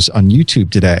 videos on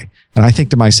YouTube today. And I think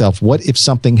to myself, what if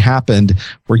something happened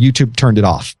where YouTube turned it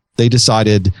off? They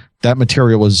decided that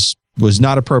material was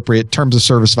not appropriate, terms of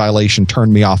service violation,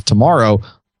 turned me off tomorrow.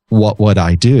 What would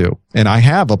I do? And I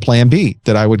have a plan B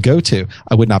that I would go to.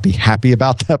 I would not be happy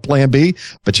about that plan B,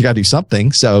 but you got to do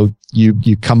something. So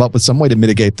you come up with some way to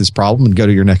mitigate this problem and go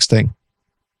to your next thing.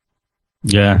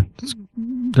 Yeah,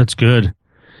 that's good.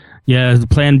 Yeah, the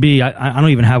plan B, I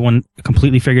don't even have one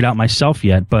completely figured out myself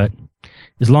yet, but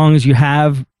as long as you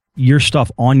have your stuff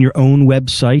on your own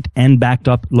website and backed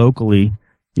up locally,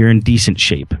 you're in decent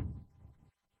shape.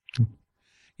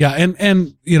 Yeah,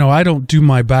 and I don't do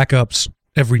my backups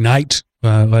every night,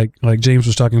 like James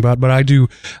was talking about, but I do.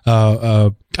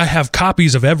 I have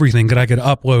copies of everything that I could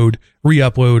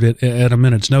re-upload at a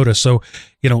minute's notice. So,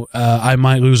 I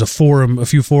might lose a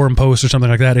few forum posts or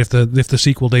something like that if the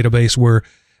SQL database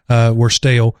were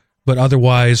stale, but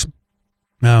otherwise,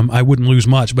 I wouldn't lose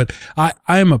much. But I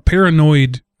am a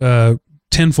paranoid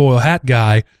tinfoil hat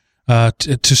guy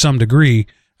to some degree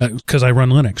because I run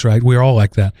Linux, right? We're all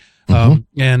like that.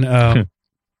 Mm-hmm.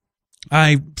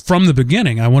 From the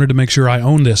beginning, I wanted to make sure I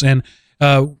owned this. And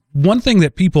one thing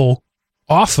that people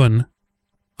often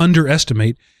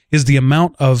underestimate is the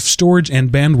amount of storage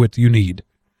and bandwidth you need.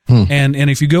 And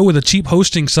if you go with a cheap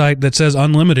hosting site that says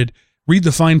unlimited, read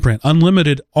the fine print.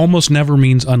 Unlimited almost never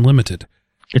means unlimited.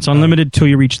 It's unlimited till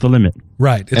you reach the limit.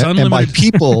 Right. It's unlimited. And by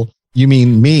people, You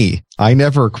mean me? I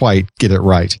never quite get it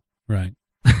right. Right.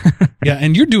 Yeah,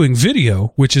 and you're doing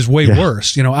video, which is way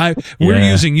worse. You know, we're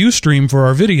using Ustream for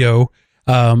our video,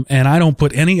 and I don't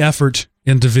put any effort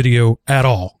into video at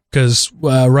all because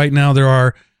right now there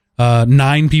are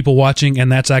 9 people watching,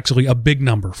 and that's actually a big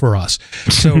number for us.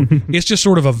 So it's just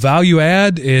sort of a value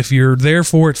add. If you're there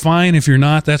for it, fine. If you're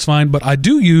not, that's fine. But I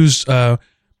do use,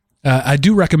 I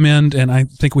do recommend, and I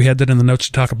think we had that in the notes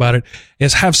to talk about it,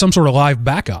 is have some sort of live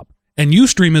backup. And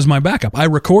Ustream is my backup. I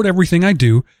record everything I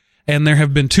do, and there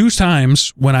have been 2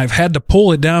 times when I've had to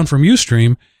pull it down from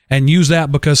Ustream and use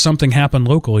that because something happened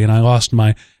locally and I lost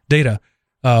my data.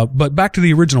 But back to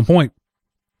the original point.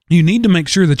 You need to make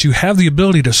sure that you have the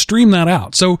ability to stream that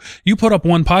out. So you put up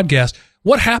one podcast.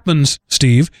 What happens,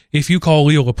 Steve, if you call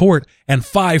Leo Laporte and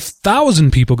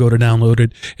 5,000 people go to download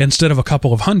it instead of a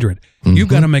couple of hundred? Mm-hmm. You've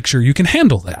got to make sure you can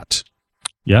handle that.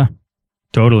 Yeah,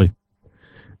 totally.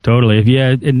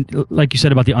 And like you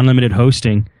said about the unlimited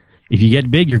hosting, if you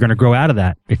get big, you're going to grow out of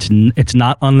that. It's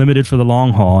not unlimited for the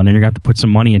long haul, and then you're going to have to put some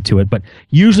money into it. But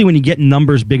usually when you get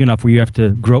numbers big enough where you have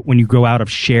to grow, when you grow out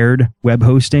of shared web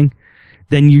hosting,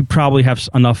 then you probably have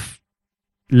enough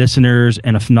listeners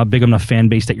and a big enough fan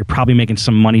base that you're probably making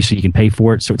some money so you can pay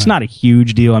for it. So it's not a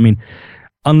huge deal. I mean,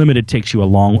 unlimited takes you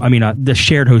the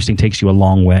shared hosting takes you a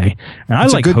long way. And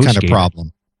it's I like a good HostGator. kind of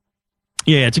problem.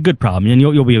 Yeah, it's a good problem, and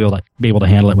you'll be able to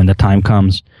handle it when the time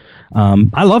comes.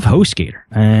 I love HostGator,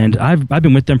 and I've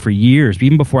been with them for years,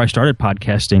 even before I started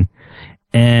podcasting,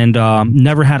 and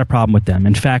never had a problem with them.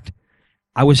 In fact,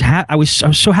 I was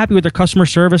so happy with their customer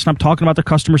service, and I'm talking about their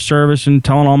customer service and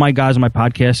telling all my guys on my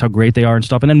podcast how great they are and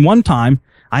stuff. And then one time,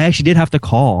 I actually did have to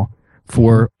call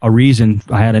for a reason.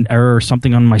 I had an error or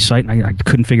something on my site, and I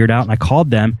couldn't figure it out, and I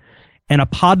called them. And a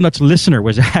Podnuts listener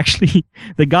was actually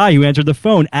the guy who answered the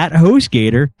phone at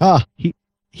HostGator.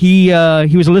 He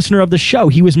was a listener of the show.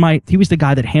 He was the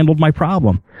guy that handled my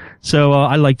problem. So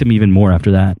I liked him even more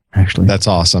after that, actually. That's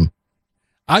awesome.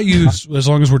 I use, as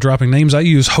long as we're dropping names, I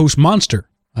use Host Monster,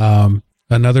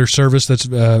 another service that's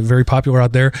very popular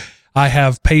out there. I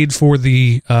have paid for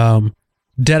the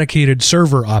dedicated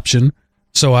server option,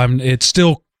 so it's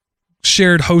still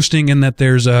shared hosting in that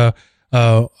there's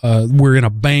we're in a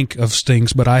bank of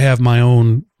things, but I have my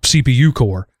own CPU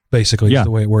core. Basically, is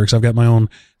the way it works. I've got my own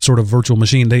sort of virtual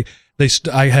machine.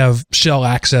 I have shell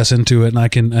access into it, and I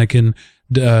can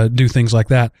do things like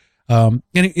that. And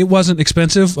it wasn't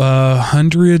expensive,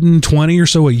 $120 or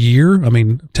so a year. I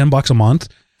mean, $10 a month.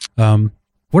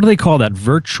 What do they call that?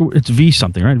 Virtual? It's V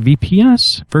something, right?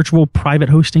 VPS, virtual private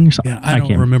hosting or something. Yeah, I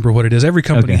don't remember what it is. Every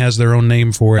company has their own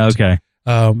name for it. Okay,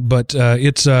 but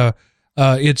it's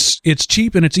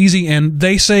cheap and it's easy, and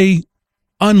they say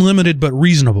unlimited but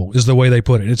reasonable is the way they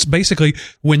put it. It's basically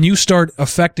when you start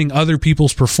affecting other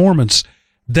people's performance,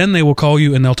 then they will call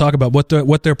you and they'll talk about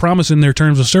what their promise in their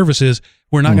terms of service is.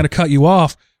 We're not going to cut you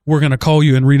off. We're going to call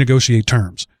you and renegotiate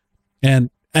terms.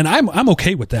 And I'm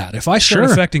okay with that. If I start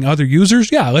affecting other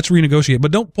users, let's renegotiate,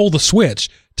 but don't pull the switch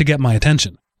to get my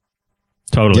attention.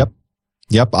 Totally.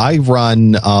 Yep. I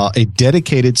run a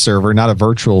dedicated server, not a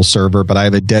virtual server, but I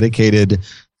have a dedicated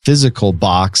physical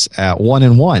box at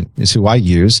 1&1 is who I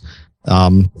use.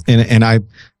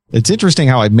 It's interesting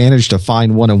how I managed to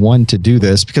find 1&1 to do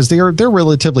this because they're a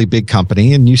relatively big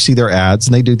company, and you see their ads,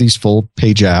 and they do these full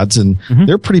page ads, and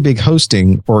they're a pretty big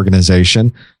hosting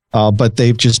organization. But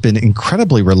they've just been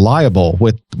incredibly reliable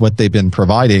with what they've been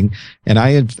providing. And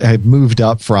I have moved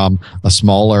up from a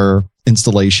smaller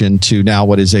installation to now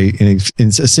what is a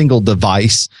single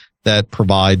device that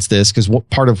provides this, because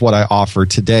part of what I offer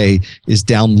today is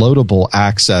downloadable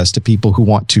access to people who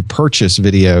want to purchase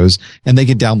videos, and they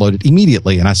can download it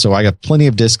immediately. And so I got plenty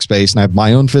of disk space, and I have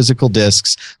my own physical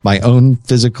disks, my own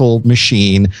physical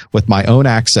machine with my own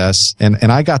access. And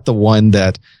I got the one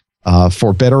that,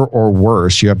 for better or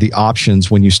worse, you have the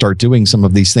options when you start doing some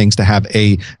of these things to have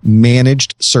a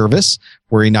managed service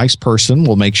where a nice person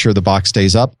will make sure the box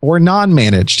stays up, or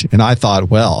non-managed. And I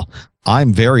thought, well,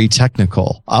 I'm very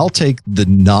technical. I'll take the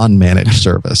non-managed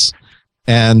service.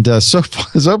 And so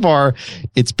far,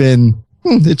 it's been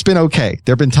okay.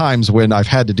 There have been times when I've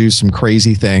had to do some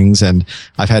crazy things, and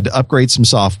I've had to upgrade some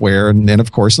software. And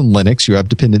of course, in Linux, you have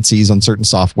dependencies on certain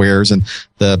softwares, and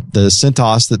the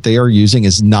CentOS that they are using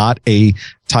is not a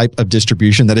type of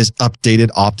distribution that is updated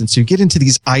often. So you get into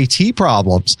these IT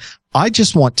problems. I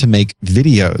just want to make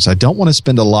videos. I don't want to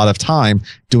spend a lot of time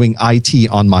doing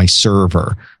IT on my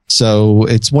server. So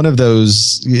it's one of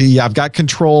those, I've got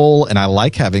control and I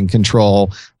like having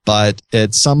control, but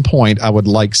at some point I would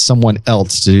like someone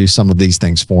else to do some of these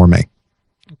things for me.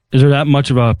 Is there that much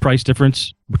of a price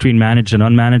difference between managed and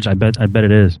unmanaged? I bet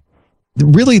it is.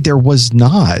 Really, there was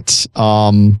not.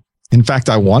 In fact,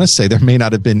 I want to say there may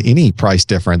not have been any price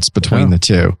difference between the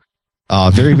two.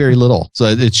 Very, very little. So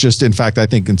it's just, in fact, I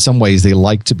think in some ways they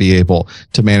like to be able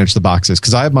to manage the boxes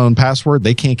because I have my own password.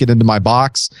 They can't get into my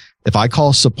box. If I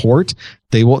call support,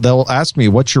 they'll ask me,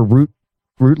 what's your root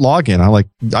login?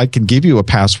 I can give you a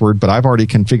password, but I've already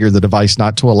configured the device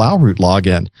not to allow root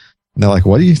login. And they're like,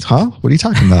 what are you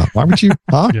talking about? Why would you,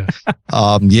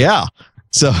 yeah.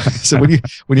 So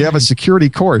when you have a security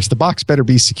course, the box better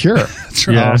be secure. That's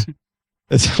right.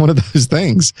 It's one of those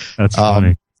things. That's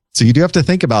funny. So you do have to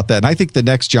think about that. And I think the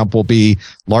next jump will be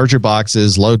larger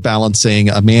boxes, load balancing,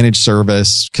 a managed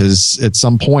service, because at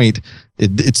some point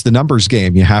it's the numbers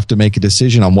game. You have to make a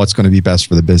decision on what's going to be best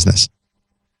for the business.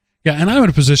 Yeah, and I'm in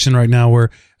a position right now where,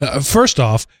 first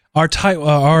off, our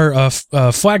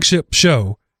flagship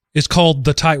show is called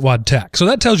the Tightwad Tech. So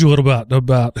that tells you a little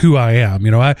about who I am.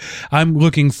 I'm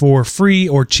looking for free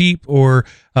or cheap or,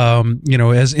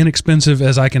 as inexpensive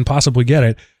as I can possibly get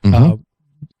it. Mm-hmm.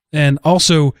 And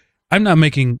also, I'm not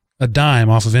making a dime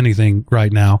off of anything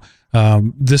right now.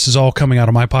 This is all coming out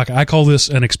of my pocket. I call this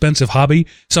an expensive hobby.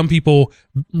 Some people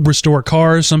restore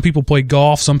cars. Some people play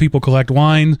golf. Some people collect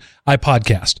wine. I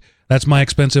podcast. That's my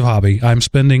expensive hobby. I'm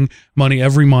spending money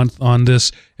every month on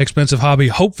this expensive hobby,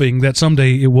 hoping that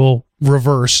someday it will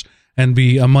reverse and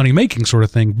be a money-making sort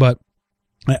of thing. But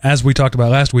as we talked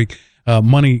about last week,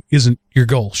 money isn't your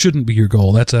goal, shouldn't be your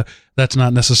goal. That's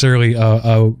not necessarily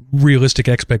a realistic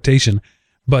expectation.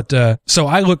 But so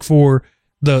I look for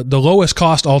the lowest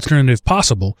cost alternative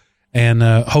possible, and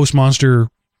Host Monster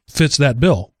fits that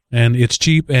bill, and it's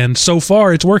cheap, and so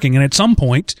far it's working. And at some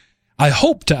point, I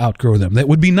hope to outgrow them. That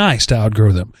would be nice to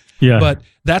outgrow them. Yeah. But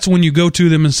that's when you go to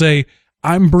them and say,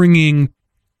 I'm bringing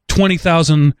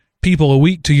 20,000 people a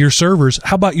week to your servers.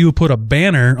 How about you put a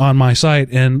banner on my site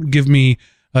and give me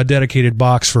a dedicated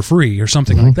box for free or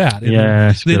something like that? And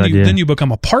that's a good idea. Then you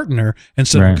become a partner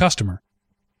instead of a customer.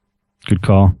 Good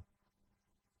call.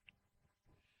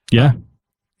 Yeah.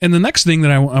 And the next thing that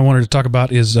I wanted to talk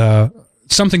about is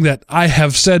something that I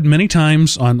have said many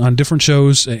times on different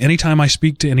shows. Anytime I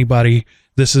speak to anybody,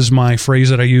 this is my phrase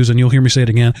that I use, and you'll hear me say it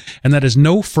again, and that is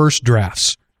no first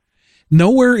drafts.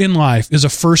 Nowhere in life is a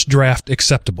first draft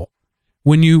acceptable.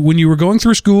 When you were going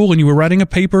through school and you were writing a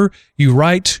paper, you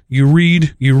write, you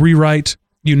read, you rewrite.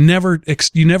 You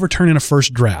never turn in a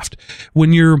first draft.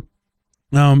 When you're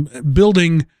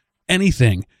building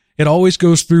anything, it always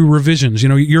goes through revisions.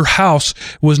 Your house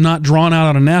was not drawn out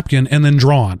on a napkin and then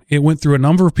drawn. It went through a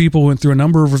number of people, went through a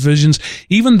number of revisions.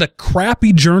 Even the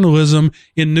crappy journalism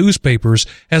in newspapers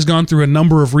has gone through a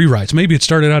number of rewrites. Maybe it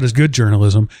started out as good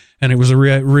journalism and it was the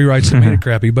rewrites that made it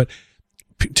crappy. But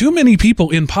too many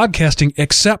people in podcasting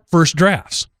accept first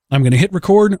drafts. I'm going to hit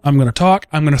record. I'm going to talk.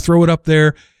 I'm going to throw it up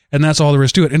there. And that's all there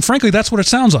is to it. And frankly, that's what it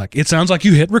sounds like. It sounds like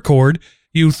you hit record.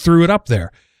 You threw it up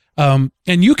there. And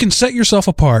you can set yourself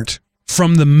apart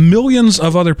from the millions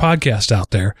of other podcasts out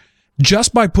there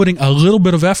just by putting a little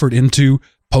bit of effort into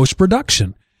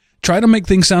post-production. Try to make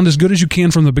things sound as good as you can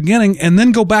from the beginning and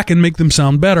then go back and make them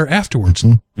sound better afterwards.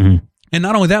 Mm-hmm. And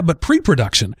not only that, but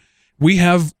pre-production. We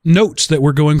have notes that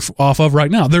we're going off of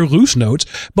right now. They're loose notes,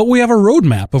 but we have a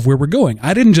roadmap of where we're going.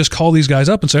 I didn't just call these guys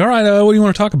up and say, all right, what do you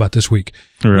want to talk about this week?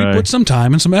 Right. We put some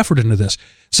time and some effort into this.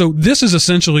 So this is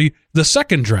essentially the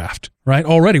second draft, right?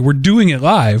 Already we're doing it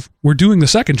live. We're doing the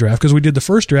second draft because we did the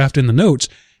first draft in the notes.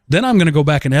 Then I'm going to go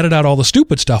back and edit out all the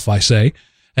stupid stuff I say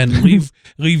and leave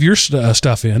your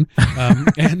stuff in.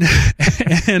 And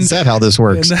is that how this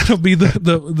works? And that'll be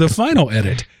the final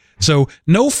edit. So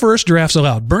no first drafts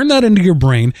allowed. Burn that into your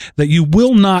brain that you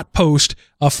will not post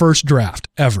a first draft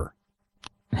ever.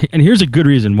 And here's a good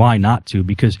reason why not to,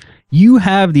 because you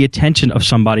have the attention of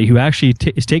somebody who actually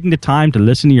is taking the time to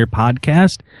listen to your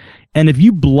podcast. And if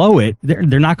you blow it, they're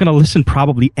not going to listen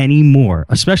probably anymore,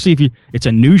 especially if it's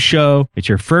a new show, it's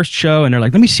your first show, and they're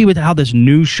like, let me see how this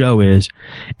new show is.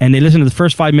 And they listen to the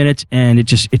first 5 minutes and it's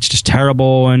just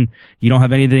terrible. And you don't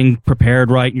have anything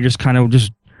prepared right. You're just kind of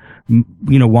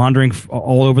wandering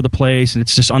all over the place, and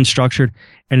it's just unstructured,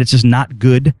 and it's just not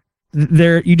good.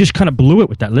 You just kind of blew it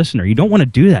with that listener. You don't want to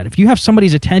do that. If you have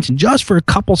somebody's attention just for a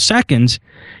couple seconds,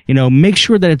 make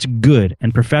sure that it's good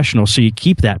and professional, so you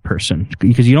keep that person,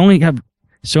 because you only have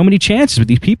so many chances with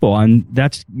these people, and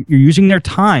you're using their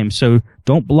time. So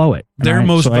don't blow it. Their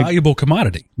most valuable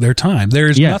commodity, their time. There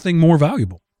is nothing more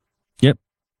valuable. Yep.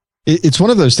 It's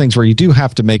one of those things where you do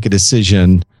have to make a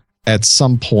decision at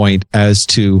some point as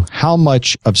to how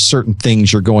much of certain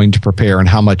things you're going to prepare and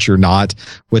how much you're not.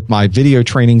 With my video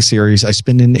training series, I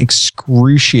spend an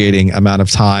excruciating amount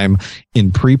of time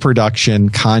in pre-production,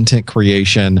 content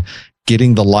creation,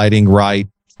 getting the lighting right,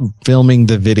 filming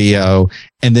the video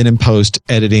and then in post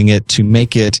editing it to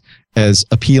make it as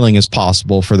appealing as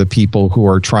possible for the people who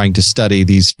are trying to study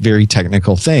these very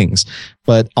technical things.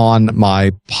 But on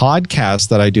my podcast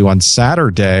that I do on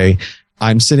Saturday,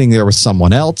 I'm sitting there with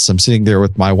someone else. I'm sitting there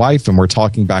with my wife and we're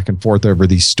talking back and forth over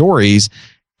these stories.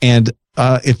 And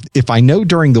if I know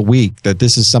during the week that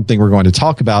this is something we're going to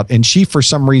talk about and she for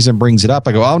some reason brings it up,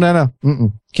 I go, oh,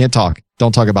 no, can't talk.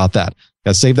 Don't talk about that.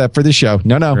 Got to save that for the show.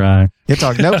 No, right. Can't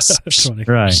talk. Nope.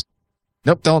 Right.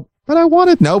 Nope. Don't. But I want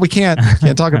it. No, we can't.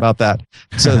 Can't talk about that.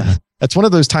 So that's one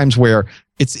of those times where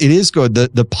it is good.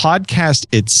 The podcast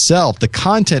itself, the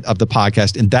content of the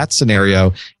podcast in that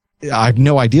scenario, I have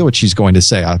no idea what she's going to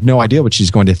say. I have no idea what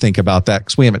she's going to think about that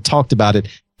because we haven't talked about it.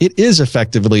 It is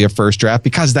effectively a first draft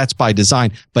because that's by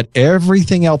design, but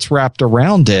everything else wrapped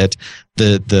around it,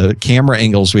 the camera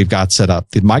angles we've got set up,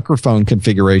 the microphone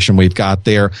configuration we've got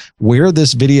there, where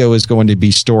this video is going to be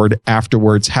stored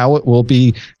afterwards, how it will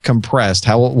be compressed,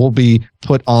 how it will be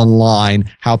put online,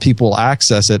 how people will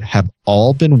access it, have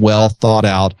all been well thought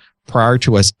out prior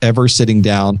to us ever sitting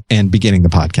down and beginning the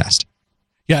podcast.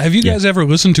 Yeah. Have you guys ever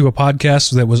listened to a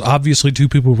podcast that was obviously two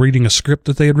people reading a script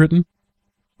that they had written?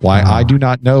 Why, I do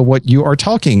not know what you are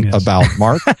talking about,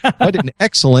 Mark. What an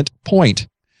excellent point.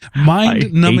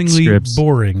 Mind-numbingly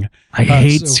boring. I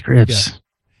hate scripts.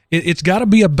 Yeah. It's got to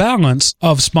be a balance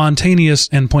of spontaneous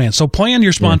and planned. So plan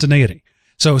your spontaneity. Yeah.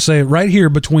 So say right here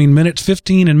between minute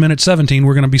 15 and minute 17,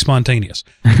 we're going to be spontaneous.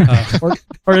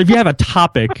 Or if you have a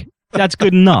topic, that's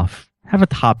good enough. Have a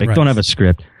topic. Right. Don't have a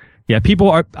script. Yeah,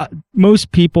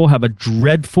 most people have a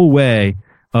dreadful way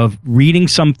of reading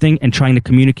something and trying to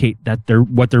communicate that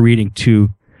what they're reading to.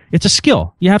 It's a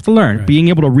skill you have to learn. Right. Being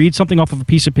able to read something off of a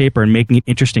piece of paper and making it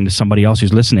interesting to somebody else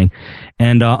who's listening.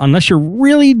 And unless you're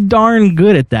really darn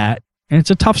good at that, and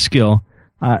it's a tough skill,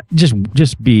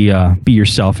 just be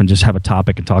yourself and just have a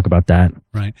topic and talk about that.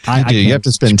 Right. You have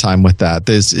to spend time with that.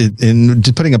 In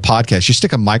putting a podcast, you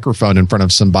stick a microphone in front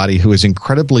of somebody who is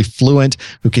incredibly fluent,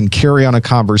 who can carry on a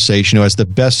conversation, who has the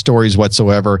best stories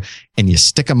whatsoever, and you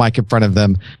stick a mic in front of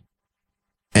them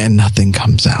and nothing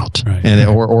comes out. Right. And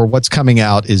or what's coming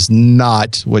out is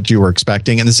not what you were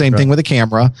expecting. And the same thing with a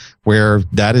camera, where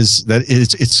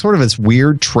it's sort of this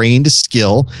weird trained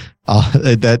skill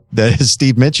that as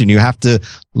Steve mentioned, you have to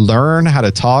learn how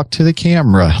to talk to the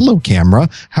camera. Hello, camera.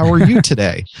 How are you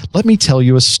today? Let me tell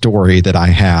you a story that I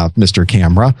have, Mr.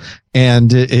 Camera.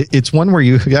 And it's one where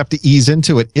you have to ease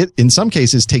into it. It, in some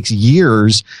cases, takes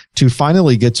years to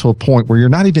finally get to a point where you're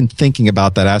not even thinking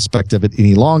about that aspect of it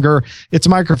any longer. It's a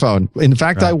microphone. In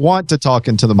fact, I want to talk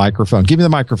into the microphone. Give me the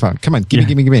microphone. Come on, give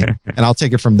me. And I'll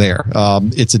take it from there.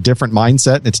 It's a different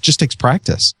mindset. And it just takes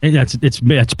practice.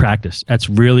 It's practice. That's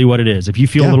really what it is. If you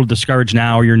feel a little discouraged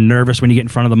now or you're nervous when you get in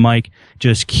front of the mic,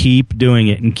 just keep doing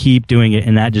it.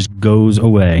 And that just goes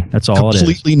away. That's all it is.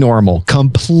 Completely normal.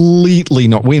 Completely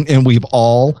normal. And we've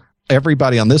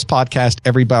everybody on this podcast,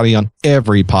 everybody on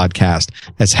every podcast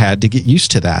has had to get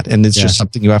used to that. And it's just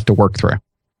something you have to work through.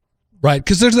 Right.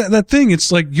 Because there's that thing.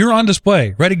 It's like you're on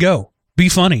display. Ready, go. Be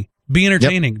funny. Be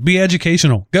entertaining. Be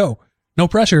educational. Go. No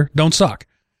pressure. Don't suck.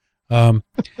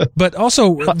 But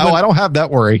also... I don't have that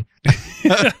worry.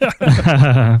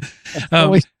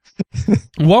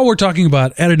 While we're talking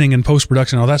about editing and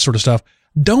post-production and all that sort of stuff,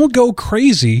 don't go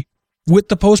crazy with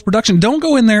the post-production. Don't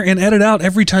go in there and edit out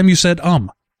every time you said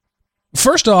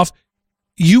First off,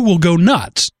 you will go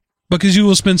nuts because you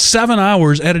will spend 7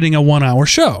 hours editing a 1 hour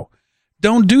show.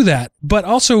 Don't do that. But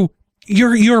also,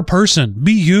 you're a person.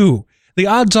 Be you. The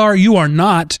odds are you are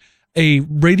not a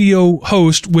radio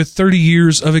host with 30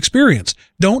 years of experience.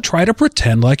 Don't try to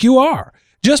pretend like you are.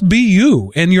 Just be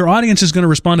you, and your audience is going to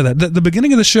respond to that. The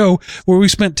beginning of the show where we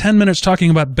spent 10 minutes talking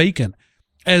about bacon,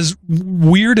 as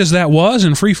weird as that was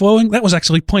and free-flowing, that was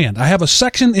actually planned. I have a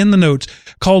section in the notes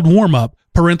called warm-up,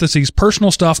 parentheses, personal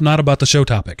stuff not about the show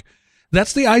topic.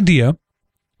 That's the idea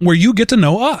where you get to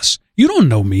know us. You don't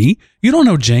know me. You don't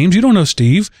know James. You don't know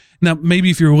Steve. Now, maybe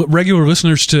if you're regular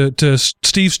listeners to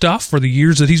Steve's stuff for the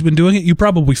years that he's been doing it, you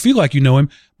probably feel like you know him,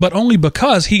 but only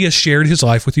because he has shared his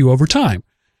life with you over time.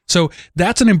 So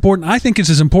that's I think it's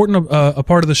as important a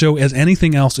part of the show as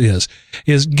anything else is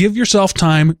give yourself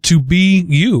time to be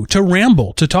you, to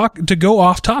ramble, to talk, to go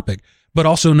off topic, but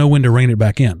also know when to rein it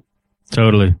back in.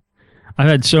 Totally. I've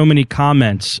had so many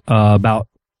comments about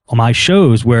my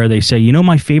shows where they say,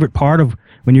 my favorite part of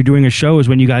when you're doing a show is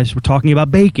when you guys were talking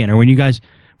about bacon, or when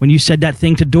you said that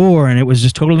thing to Dor and it was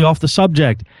just totally off the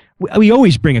subject. We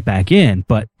always bring it back in,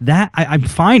 but that I'm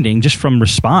finding just from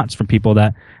response from people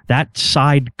that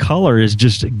side color is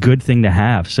just a good thing to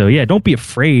have. So yeah, don't be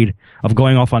afraid of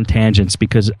going off on tangents,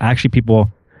 because actually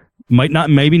people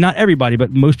Maybe not everybody,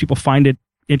 but most people find it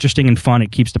interesting and fun.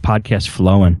 It keeps the podcast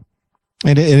flowing.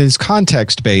 And it is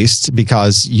context based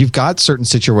because you've got certain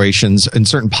situations and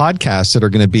certain podcasts that are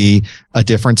going to be a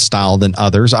different style than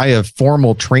others. I have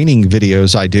formal training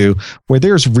videos I do where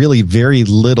there's really very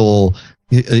little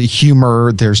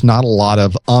humor. There's not a lot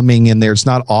of umming in there. It's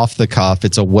not off the cuff.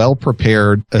 It's a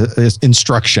well-prepared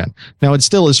instruction. Now, it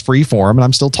still is free form, and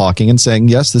I'm still talking and saying,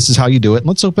 yes, this is how you do it. And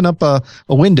let's open up a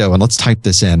window and let's type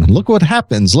this in. And look what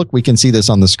happens. Look, we can see this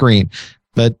on the screen.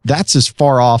 But that's as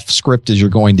far off script as you're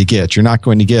going to get. You're not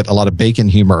going to get a lot of bacon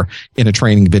humor in a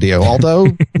training video, although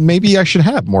maybe I should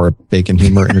have more bacon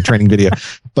humor in a training video.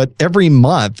 But every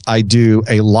month I do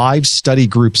a live study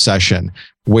group session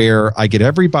where I get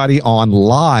everybody on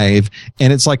live,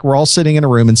 and it's like we're all sitting in a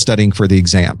room and studying for the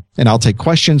exam. And I'll take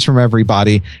questions from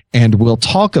everybody and we'll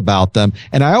talk about them.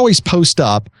 And I always post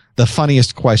up the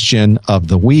funniest question of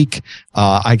the week.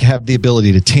 I have the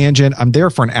ability to tangent. I'm there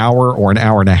for an hour or an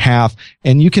hour and a half,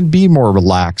 and you can be more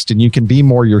relaxed and you can be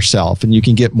more yourself and you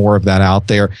can get more of that out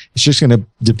there. It's just going to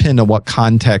depend on what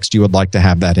context you would like to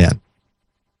have that in.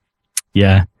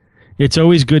 Yeah. It's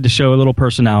always good to show a little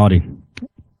personality,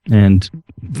 and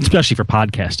especially for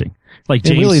podcasting. Like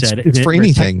James really, said, it's for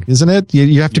anything, isn't it?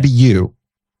 You have to be you.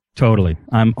 Totally.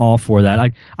 I'm all for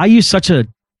that. I use such a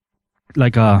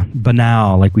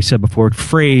banal, like we said before,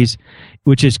 phrase,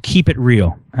 which is keep it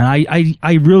real. And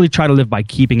I really try to live by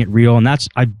keeping it real. And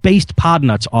I based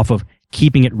Podnuts off of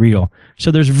keeping it real. So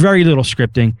there's very little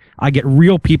scripting. I get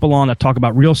real people on that talk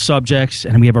about real subjects,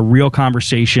 and we have a real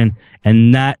conversation.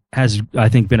 And that has, I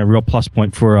think, been a real plus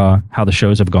point for how the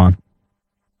shows have gone.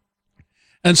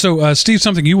 And so, Steve,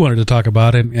 something you wanted to talk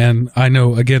about, and I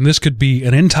know, again, this could be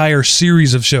an entire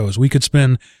series of shows. We could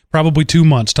spend probably 2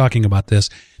 months talking about this,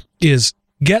 is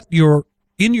get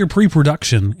in your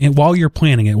pre-production, and while you're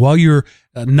planning it, while you're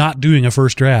not doing a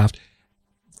first draft,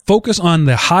 focus on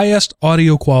the highest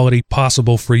audio quality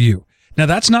possible for you. Now,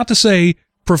 that's not to say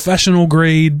professional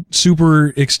grade, super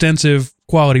extensive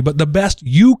quality, but the best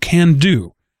you can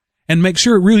do, and make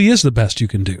sure it really is the best you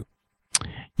can do.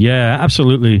 Yeah,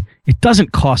 absolutely. It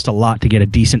doesn't cost a lot to get a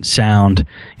decent sound,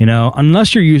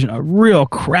 unless you're using a real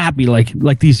crappy,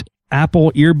 like these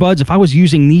Apple earbuds. If I was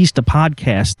using these to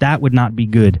podcast, that would not be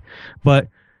good. But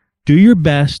do your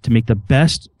best to make the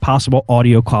best possible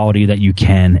audio quality that you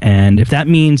can. And if that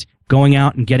means going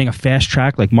out and getting a fast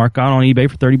track like Mark got on eBay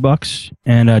for $30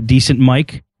 and a decent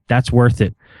mic, that's worth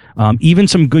it. Even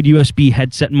some good USB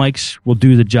headset mics will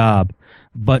do the job.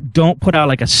 But don't put out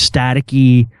like a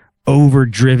staticky,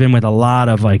 overdriven with a lot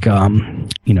of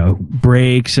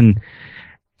breaks and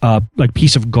like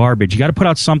piece of garbage. You got to put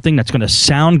out something that's going to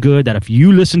sound good, that if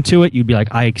you listen to it, you'd be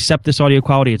like, I accept this audio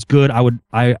quality. It's good.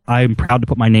 I'm proud to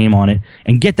put my name on it,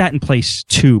 and get that in place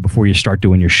too before you start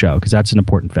doing your show, because that's an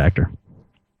important factor.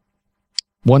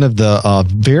 One of the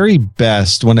very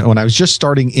best, when I was just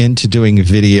starting into doing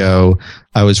video,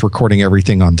 I was recording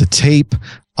everything onto tape.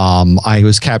 I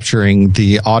was capturing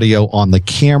the audio on the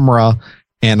camera,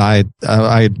 and I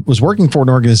was working for an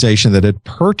organization that had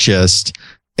purchased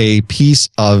a piece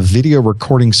of video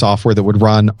recording software that would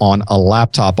run on a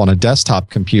laptop, on a desktop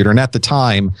computer. And at the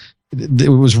time, it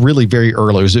was really very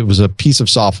early. It was a piece of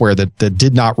software that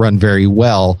did not run very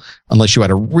well unless you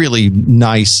had a really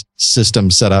nice system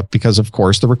set up, because, of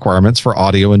course, the requirements for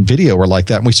audio and video were like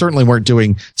that. And we certainly weren't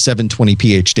doing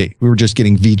 720p HD. We were just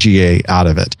getting VGA out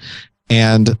of it.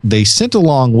 And they sent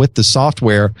along with the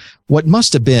software what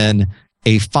must have been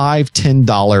a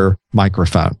 $5-10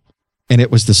 microphone. And it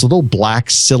was this little black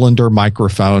cylinder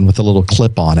microphone with a little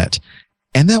clip on it.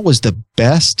 And that was the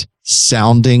best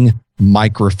sounding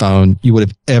microphone you would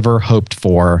have ever hoped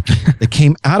for. It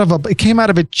came out of a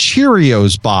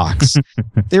Cheerios box.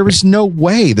 There was no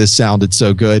way this sounded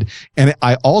so good. And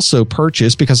I also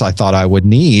purchased, because I thought I would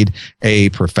need, a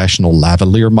professional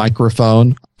lavalier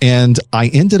microphone. And I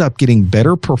ended up getting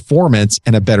better performance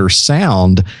and a better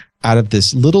sound out of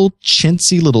this little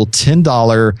chintzy little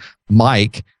 $10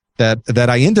 mic that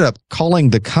I ended up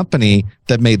calling the company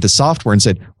that made the software and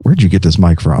said, "Where'd you get this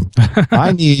mic from?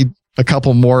 I need a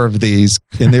couple more of these."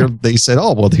 And they said,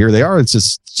 "Oh, well, here they are. It's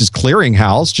just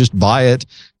clearinghouse. Just buy it.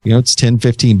 It's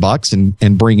 $10-15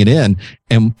 and bring it in."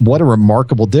 And what a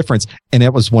remarkable difference. And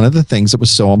that was one of the things that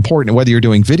was so important. And whether you're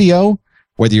doing video,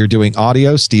 whether you're doing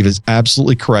audio, Steve is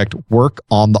absolutely correct. Work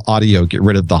on the audio. Get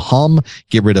rid of the hum.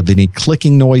 Get rid of any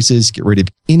clicking noises. Get rid of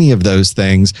any of those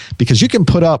things, because you can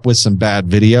put up with some bad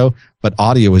video, but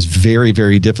audio is very,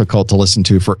 very difficult to listen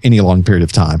to for any long period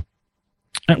of time.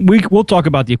 We'll talk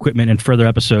about the equipment in further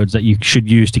episodes that you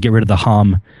should use to get rid of the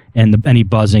hum and any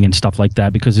buzzing and stuff like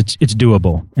that, because it's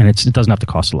doable, and it doesn't have to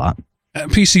cost a lot.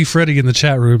 PC Freddy in the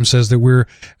chat room says that we're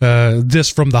this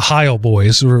from the Heil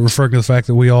boys, referring to the fact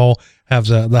that we all have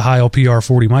the Heil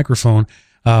PR40 microphone,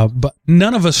 but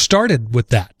none of us started with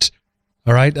that.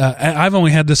 All right, I've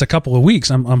only had this a couple of weeks.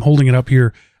 I'm holding it up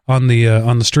here on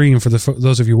the stream for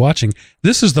those of you watching.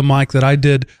 This is the mic that I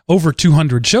did over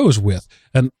 200 shows with,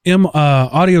 an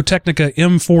Audio-Technica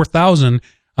M4000.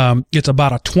 It's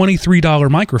about a $23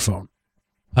 microphone,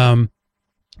 and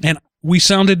we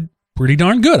sounded pretty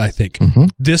darn good, I think. Mm-hmm.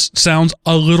 This sounds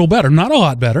a little better. Not a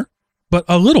lot better, but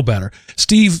a little better.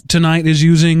 Steve tonight is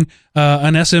using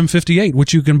an SM58,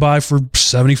 which you can buy for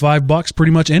 $75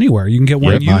 pretty much anywhere. You can get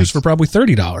one used for probably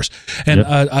 $30. And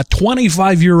a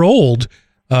 25-year-old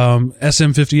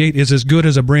SM58 is as good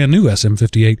as a brand new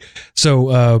SM58.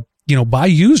 So, buy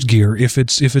used gear if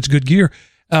it's good gear.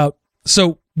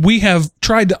 So we have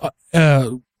tried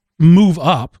to move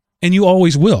up, and you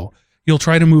always will. You'll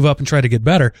try to move up and try to get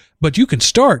better, but you can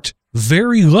start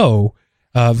very low,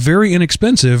 very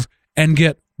inexpensive, and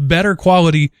get better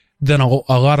quality than a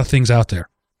lot of things out there.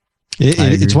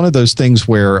 It's one of those things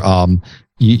where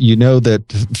you know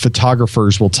that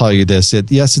photographers will tell you this.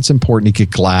 Yes, it's important to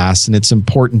get glass, and it's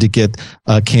important to get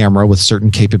a camera with certain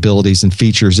capabilities and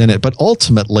features in it, but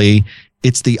ultimately,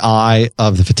 it's the eye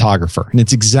of the photographer. And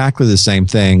it's exactly the same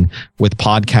thing with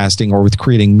podcasting or with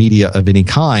creating media of any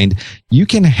kind. You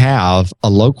can have a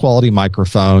low quality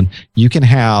microphone. You can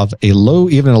have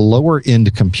even a lower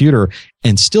end computer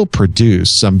and still produce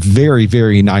some very,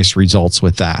 very nice results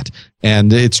with that.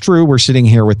 And it's true, we're sitting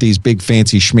here with these big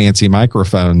fancy schmancy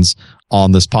microphones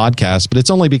on this podcast, but it's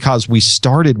only because we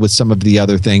started with some of the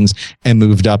other things and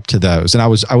moved up to those. And I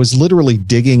was literally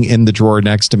digging in the drawer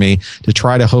next to me to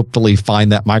try to hopefully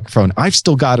find that microphone. I've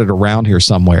still got it around here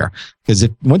somewhere, because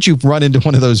once you've run into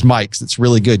one of those mics, it's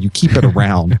really good. You keep it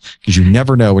around because you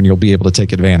never know when you'll be able to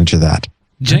take advantage of that.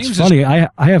 James, it's funny. I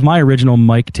have my original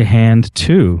mic to hand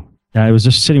too. I was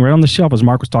just sitting right on the shelf as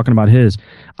Mark was talking about his.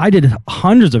 I did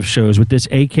hundreds of shows with this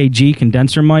AKG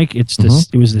condenser mic. It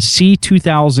was the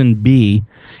C2000B.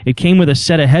 It came with a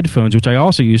set of headphones, which I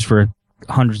also used for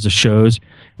hundreds of shows,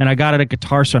 and I got it at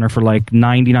Guitar Center for like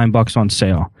 $99 on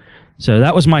sale. So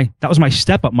that was my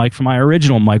step up mic from my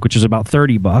original mic, which was about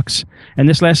 $30, and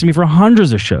this lasted me for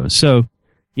hundreds of shows. So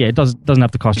yeah, it doesn't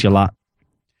have to cost you a lot.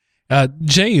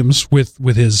 James,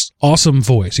 with his awesome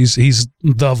voice, he's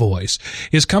the voice,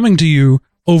 is coming to you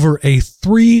over a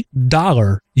 $3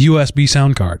 USB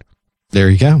sound card. There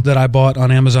you go. That I bought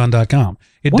on Amazon.com.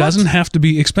 It doesn't have to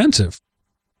be expensive.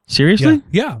 Seriously?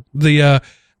 Yeah. The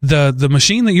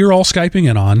machine that you're all Skyping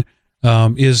in on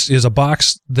is a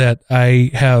box that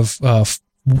I have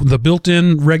the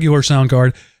built-in regular sound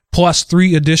card plus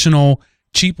 3 additional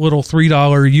cheap little $3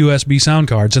 USB sound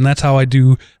cards, and that's how I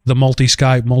do the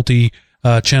multi-Skype,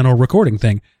 multi-channel recording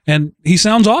thing. And he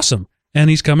sounds awesome, and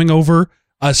he's coming over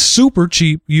a super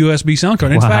cheap USB sound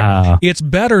card. In fact, it's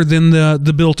better than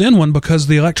the built-in one because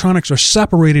the electronics are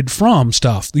separated from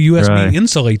stuff. The USB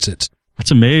insulates it.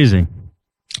 That's amazing.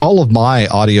 All of my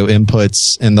audio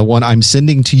inputs, and the one I'm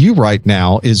sending to you right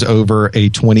now, is over a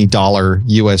 $20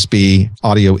 USB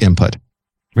audio input.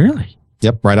 Really?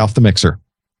 Yep, right off the mixer.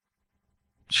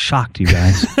 Shocked, you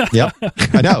guys. Yep,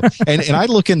 I know. And I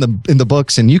look in the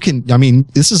books, and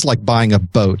this is like buying a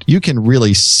boat. You can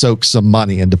really soak some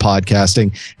money into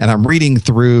podcasting. And I'm reading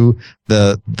through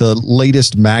the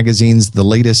latest magazines, the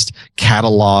latest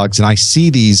catalogs, and I see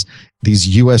these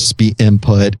USB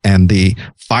input and the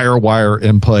FireWire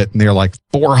input, and they're like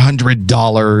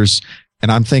 $400. And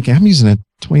I'm thinking, I'm using a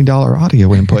 $20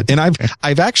 audio input. And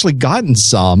I've actually gotten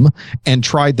some and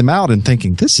tried them out and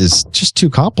thinking, this is just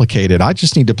too complicated. I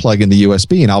just need to plug in the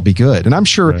USB and I'll be good. And I'm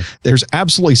sure there's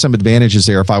absolutely some advantages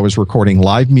there if I was recording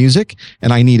live music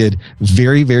and I needed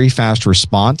very, very fast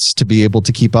response to be able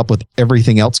to keep up with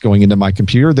everything else going into my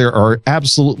computer. There are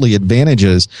absolutely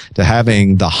advantages to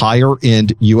having the higher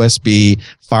end USB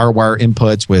FireWire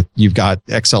inputs you've got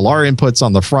XLR inputs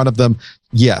on the front of them.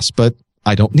 Yes, but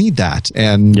I don't need that.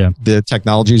 And the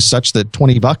technology is such that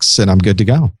 $20 and I'm good to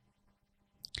go.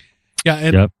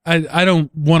 Yeah. And I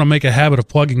don't want to make a habit of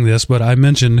plugging this, but I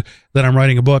mentioned that I'm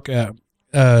writing a book. It's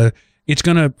it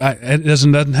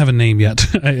doesn't have a name yet.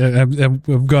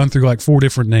 I've gone through like 4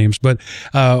 different names, but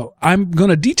I'm going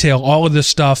to detail all of this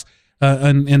stuff.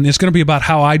 And it's going to be about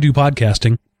how I do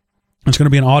podcasting. It's going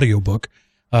to be an audio book.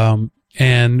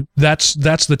 And that's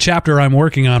the chapter I'm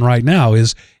working on right now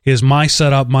is my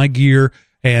setup, my gear,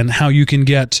 and how you can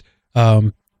get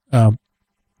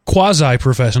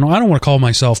quasi-professional. I don't want to call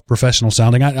myself professional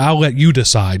sounding. I'll let you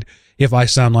decide if I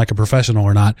sound like a professional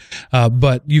or not.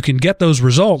 But you can get those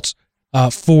results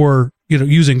for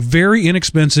using very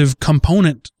inexpensive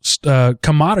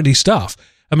commodity stuff.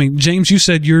 I mean, James, you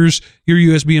said your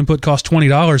USB input cost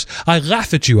 $20. I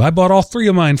laugh at you. I bought all 3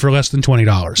 of mine for less than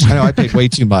 $20. I know I paid way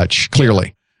too much,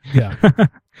 clearly. Yeah.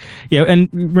 Yeah, and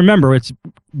remember, it's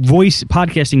voice.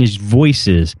 Podcasting is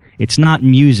voices. It's not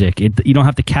music. You don't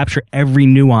have to capture every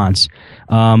nuance.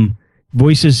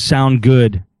 Voices sound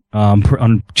good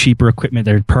on cheaper equipment.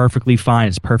 They're perfectly fine.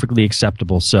 It's perfectly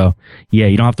acceptable. So, yeah,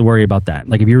 you don't have to worry about that.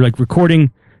 Like if you're like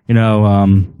recording,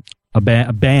 a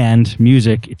band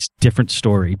music, it's a different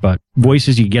story. But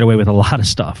voices, you get away with a lot of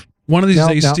stuff. One of these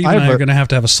days, Steve and I are going to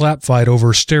have a slap fight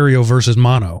over stereo versus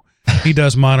mono. He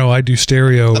does mono, I do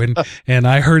stereo, and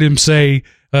I heard him say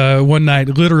one night,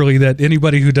 literally, that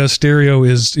anybody who does stereo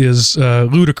is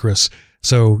ludicrous.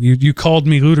 So you called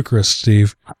me ludicrous,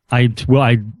 Steve. I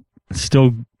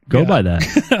still go by that.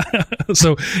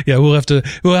 So yeah, we'll have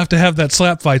to have that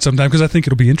slap fight sometime because I think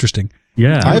it'll be interesting.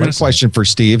 Yeah, I have a question for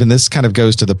Steve, and this kind of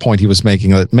goes to the point he was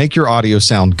making. Make your audio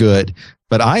sound good,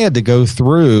 but I had to go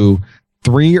through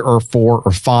 3 or 4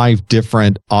 or 5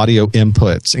 different audio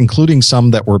inputs, including some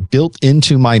that were built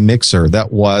into my mixer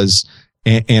that was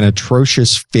an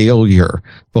atrocious failure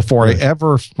before I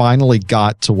ever finally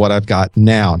got to what I've got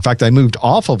now. In fact, I moved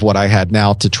off of what I had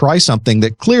now to try something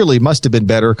that clearly must have been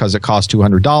better because it cost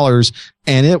 $200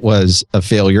 and it was a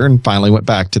failure, and finally went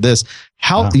back to this.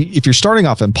 If you're starting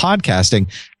off in podcasting,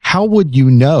 how would you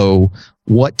know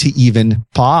what to even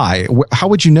buy? How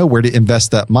would you know where to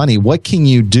invest that money? What can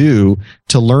you do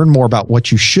to learn more about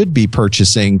what you should be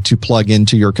purchasing to plug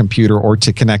into your computer or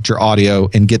to connect your audio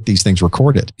and get these things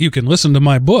recorded? You can listen to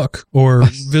my book or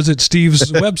visit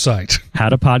Steve's website.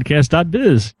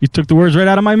 Howtopodcast.biz. You took the words right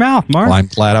out of my mouth, Mark. Well, I'm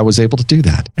glad I was able to do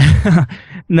that.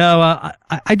 No,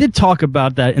 I did talk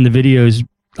about that in the videos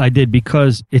I did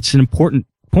because it's an important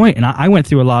point. And I went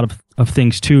through a lot of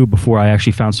things too before I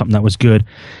actually found something that was good.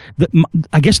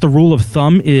 I guess the rule of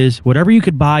thumb is whatever you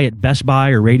could buy at Best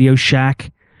Buy or Radio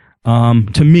Shack,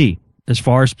 to me, as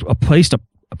far as a place to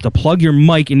plug your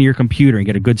mic into your computer and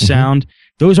get a good sound,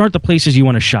 those aren't the places you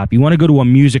want to shop. You want to go to a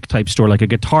music type store like a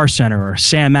Guitar Center or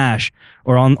Sam Ash,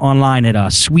 or online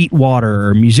at Sweetwater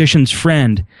or Musician's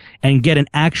Friend, and get an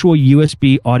actual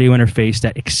USB audio interface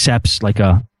that accepts like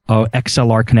a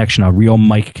XLR connection, a real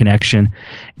mic connection.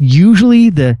 Usually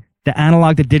the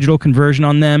analog to digital conversion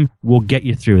on them will get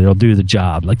you through. They'll do the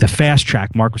job. Like the Fast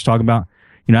Track Mark was talking about.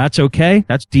 That's okay.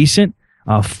 That's decent.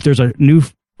 There's a new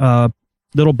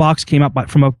little box came out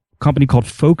from a company called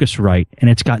Focusrite, and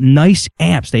it's got nice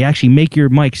amps. They actually make your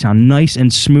mic sound nice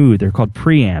and smooth. They're called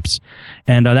preamps,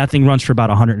 and that thing runs for about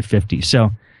 $150.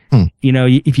 So,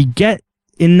 if you get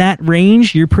in that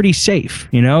range, you're pretty safe.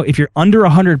 If you're under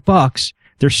 $100,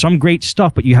 there's some great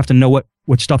stuff, but you have to know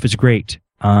what stuff is great.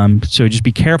 So just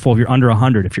be careful if you're under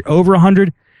 100. If you're over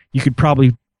 100, you could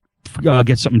probably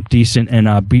get something decent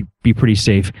and be pretty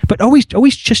safe. But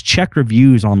always just check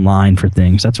reviews online for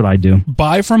things. That's what I do.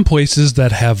 Buy from places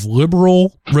that have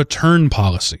liberal return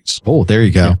policies. Oh, there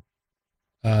you go.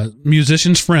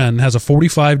 Musician's Friend has a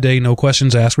 45-day no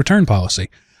questions asked return policy.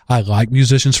 I like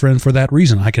Musician's Friend for that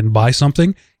reason. I can buy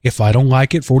something. If I don't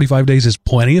like it, 45 days is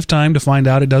plenty of time to find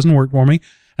out it doesn't work for me,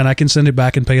 and I can send it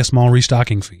back and pay a small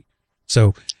restocking fee.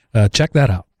 So check that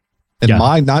out.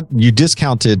 And you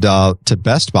discounted to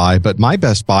Best Buy, but my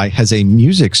Best Buy has a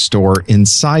music store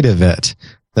inside of it.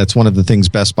 That's one of the things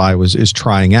Best Buy is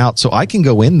trying out. So I can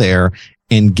go in there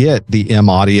and get the M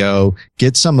Audio,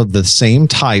 get some of the same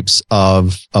types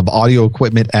of audio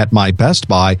equipment at my Best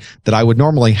Buy that I would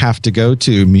normally have to go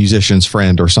to Musician's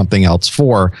Friend or something else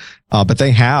for. But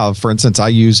they have, for instance, I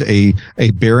use a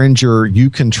Behringer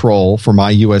U-Control for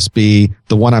my USB.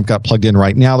 The one I've got plugged in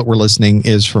right now that we're listening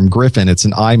is from Griffin. It's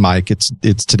an iMic.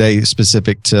 It's today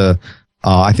specific to,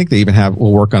 I think they even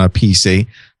will work on a PC.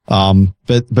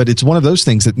 But it's one of those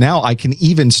things that now I can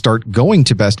even start going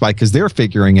to Best Buy because they're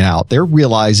figuring it out. They're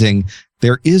realizing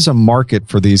there is a market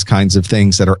for these kinds of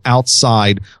things that are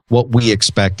outside what we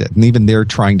expected. And even they're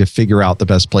trying to figure out the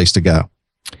best place to go.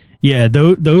 Yeah,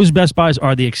 those Best Buys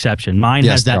are the exception. Mine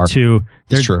has that too.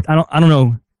 That's true. I don't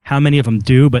know how many of them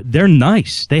do, but they're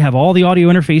nice. They have all the audio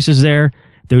interfaces there.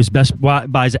 Those Best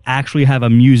Buys actually have a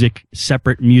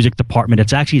separate music department.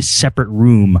 It's actually a separate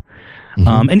room.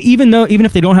 And even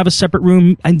if they don't have a separate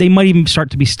room, and they might even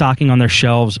start to be stocking on their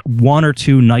shelves 1 or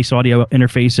 2 nice audio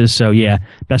interfaces. So yeah,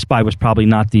 Best Buy was probably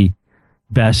not the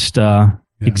best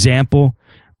example,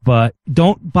 but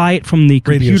don't buy it from the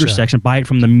computer section. Buy it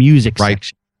from the music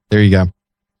section. There you go.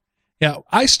 Yeah,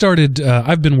 I started,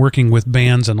 I've been working with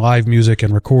bands and live music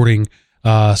and recording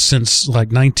since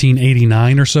like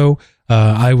 1989 or so.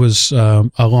 I was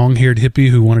a long-haired hippie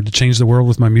who wanted to change the world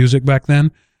with my music back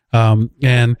then.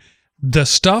 And the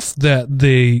stuff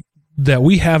that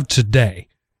we have today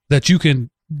that you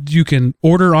can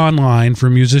order online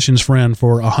from Musician's Friend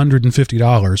for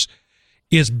 $150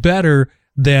 is better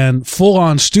than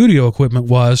full-on studio equipment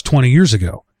was 20 years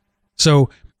ago. So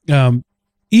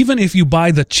even if you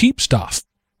buy the cheap stuff,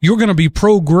 you're going to be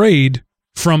pro grade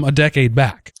from a decade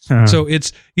back. So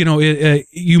it's,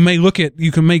 you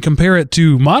may compare it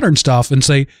to modern stuff and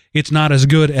say it's not as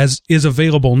good as is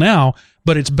available now,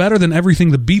 but it's better than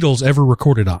everything the Beatles ever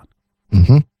recorded on.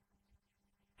 Mm-hmm.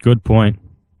 Good point.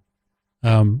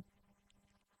 And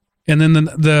then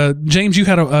the James, you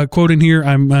had a quote in here.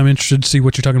 I'm interested to see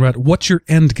what you're talking about. What's your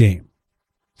end game?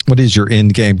 What is your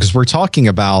end game? Because we're talking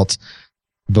about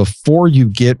before you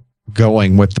get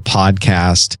going with the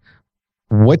podcast,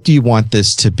 what do you want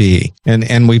this to be?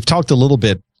 And we've talked a little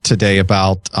bit today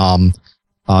about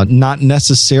not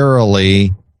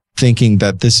necessarily thinking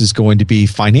that this is going to be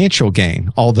financial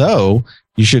gain. Although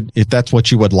you should, if that's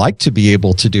what you would like to be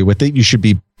able to do with it, you should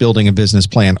be building a business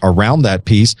plan around that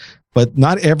piece. But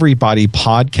not everybody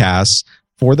podcasts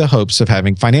for the hopes of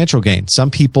having financial gain.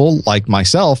 Some people, like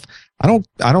myself, I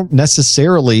don't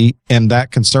necessarily am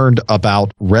that concerned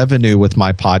about revenue with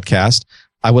my podcast.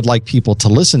 I would like people to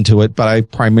listen to it, but I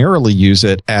primarily use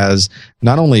it as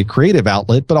not only a creative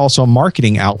outlet, but also a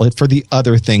marketing outlet for the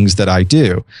other things that I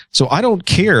do. So I don't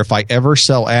care if I ever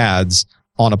sell ads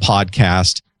on a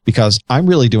podcast, because I'm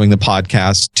really doing the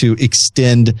podcast to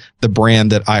extend the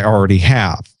brand that I already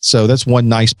have. So that's one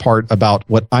nice part about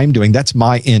what I'm doing. That's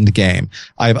my end game.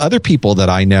 I have other people that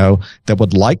I know that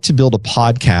would like to build a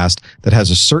podcast that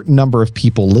has a certain number of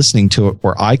people listening to it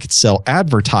where I could sell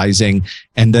advertising,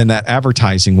 and then that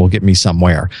advertising will get me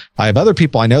somewhere. I have other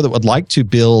people I know that would like to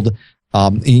build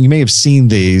you may have seen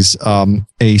these,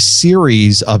 a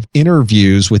series of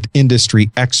interviews with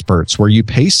industry experts where you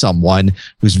pay someone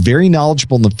who's very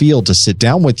knowledgeable in the field to sit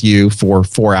down with you for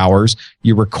 4 hours.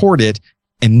 You record it,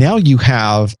 and now you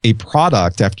have a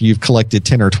product after you've collected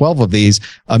 10 or 12 of these,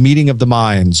 a meeting of the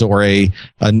minds or a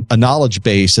knowledge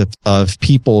base of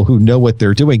people who know what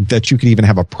they're doing, that you can even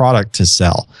have a product to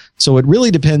sell. So it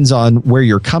really depends on where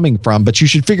you're coming from, but you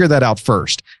should figure that out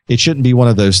first. It shouldn't be one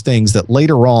of those things that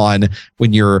later on,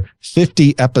 when you're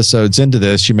 50 episodes into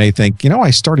this, you may think, I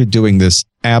started doing this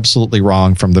absolutely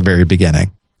wrong from the very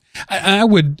beginning. I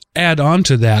would add on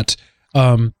to that,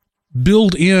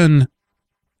 build in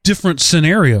different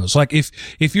scenarios. Like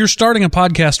if you're starting a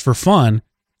podcast for fun,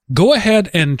 go ahead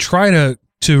and try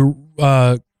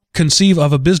to conceive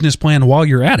of a business plan while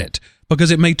you're at it,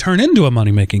 because it may turn into a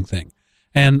money-making thing.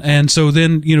 And so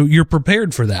then, you're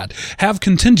prepared for that. Have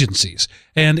contingencies.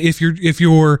 And if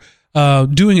you're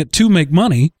doing it to make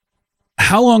money,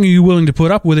 how long are you willing to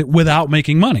put up with it without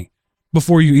making money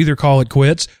before you either call it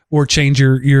quits or change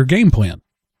your game plan?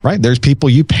 Right. There's people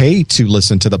you pay to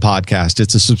listen to the podcast.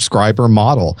 It's a subscriber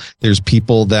model. There's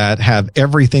people that have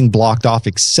everything blocked off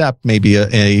except maybe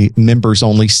a members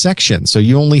only section. So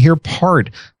you only hear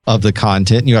part of the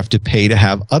content. You have to pay to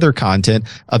have other content.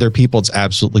 Other people, it's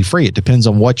absolutely free. It depends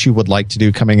on what you would like to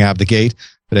do coming out of the gate.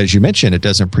 But as you mentioned, it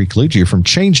doesn't preclude you from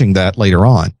changing that later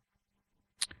on.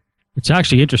 It's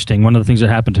actually interesting. One of the things that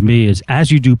happened to me is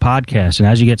as you do podcasts and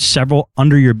as you get several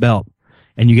under your belt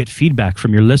and you get feedback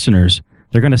from your listeners,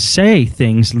 they're going to say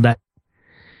things that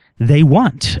they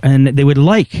want and they would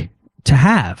like to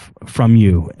have from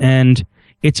you. And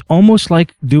it's almost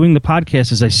like doing the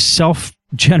podcast as a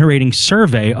self-generating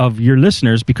survey of your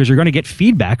listeners, because you're going to get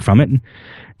feedback from it. And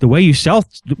the way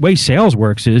sales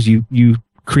works is you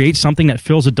create something that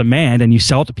fills a demand and you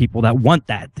sell it to people that want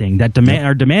that thing, that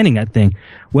are demanding that thing.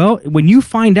 Well, when you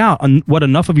find out what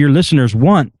enough of your listeners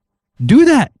want, do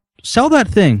that. Sell that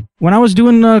thing. When I was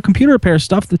doing computer repair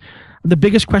stuff, the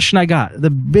biggest question I got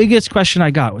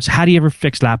was, how do you ever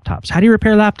fix laptops? How do you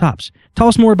repair laptops? Tell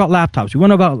us more about laptops. We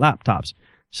want to know about laptops.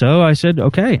 So I said,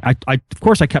 okay. I of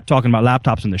course I kept talking about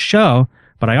laptops in the show,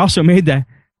 but I also made the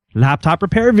laptop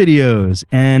repair videos,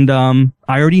 and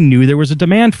I already knew there was a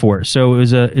demand for it. So it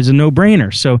was a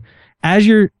no-brainer. So as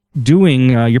you're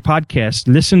doing your podcast,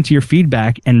 listen to your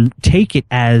feedback and take it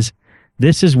as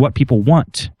this is what people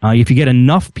want. If you get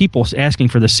enough people asking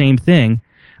for the same thing,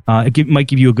 it might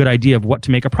give you a good idea of what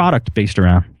to make a product based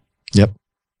around. Yep.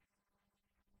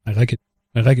 I like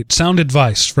it. Sound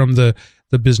advice from the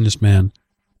businessman.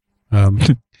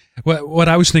 What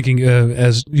I was thinking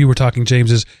as you were talking,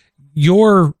 James, is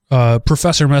your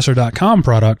ProfessorMesser.com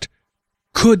product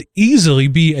could easily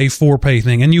be a for-pay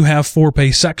thing, and you have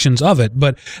for-pay sections of it,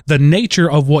 but the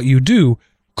nature of what you do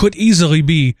could easily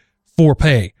be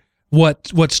for-pay.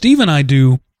 What Steve and I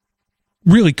do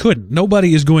really couldn't.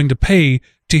 Nobody is going to pay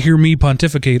to hear me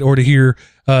pontificate or to hear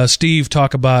Steve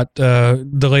talk about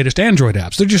the latest Android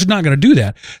apps. They're just not going to do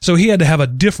that. So he had to have a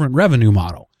different revenue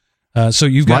model. So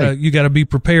you got to be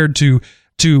prepared to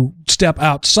step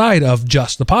outside of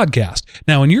just the podcast.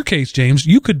 Now, in your case, James,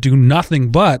 you could do nothing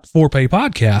but for-pay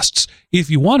podcasts if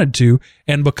you wanted to,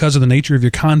 and because of the nature of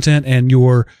your content and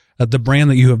your the brand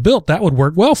that you have built, that would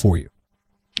work well for you.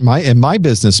 My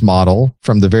business model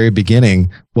from the very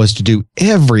beginning was to do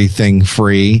everything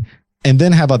free and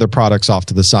then have other products off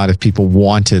to the side if people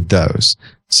wanted those.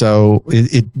 So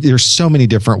there's so many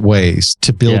different ways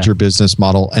to build your business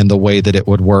model and the way that it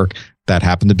would work. That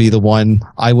happened to be the one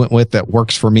I went with that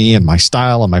works for me and my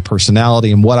style and my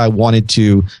personality and what I wanted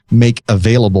to make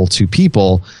available to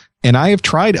people. And I have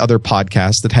tried other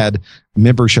podcasts that had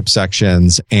membership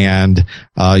sections, and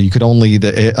you could only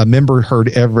a member heard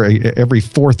every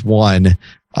fourth one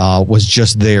was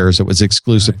just theirs. It was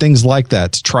exclusive, things like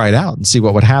that, to try it out and see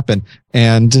what would happen.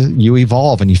 And you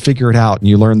evolve and you figure it out and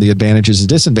you learn the advantages and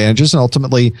disadvantages. And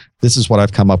ultimately, this is what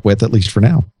I've come up with, at least for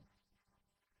now.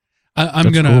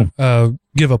 I'm going to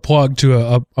give a plug to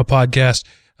a podcast.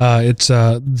 It's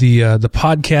the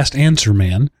Podcast Answer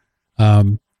Man.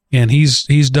 And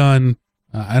he's done,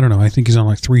 I don't know, I think he's on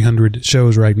like 300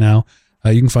 shows right now.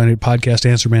 You can find it at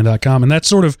podcastanswerman.com. And that's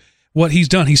sort of what he's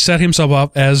done. He set himself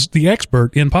up as the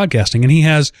expert in podcasting. And he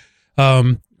has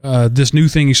this new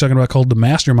thing he's talking about called the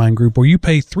Mastermind Group, where you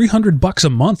pay $300 a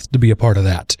month to be a part of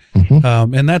that.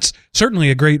 Mm-hmm. And that's certainly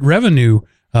a great revenue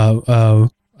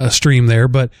stream there,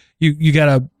 but you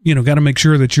gotta make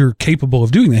sure that you're capable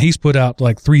of doing that. He's put out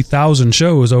like 3,000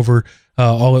 shows over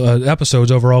all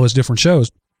episodes over all his different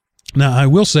shows. Now, I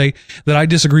will say that I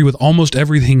disagree with almost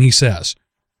everything he says.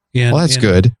 Well, that's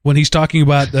good. When he's talking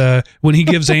about when he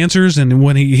gives answers and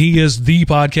when he is the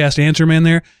podcast answer man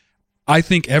there, I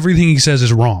think everything he says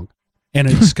is wrong, and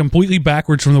it's completely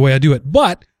backwards from the way I do it.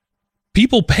 But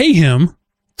people pay him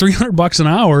 $300 an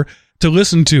hour to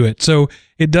listen to it, so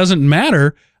it doesn't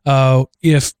matter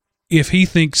if he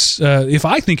thinks if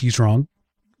I think he's wrong.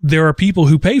 There are people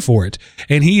who pay for it,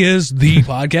 and he is the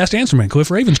podcast answer man, Cliff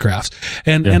Ravenscraft,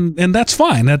 and that's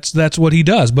fine. That's what he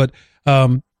does. But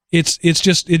it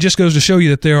just goes to show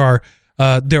you that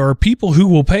there are people who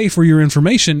will pay for your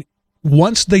information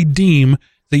once they deem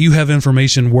that you have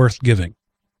information worth giving.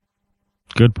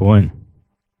 Good point.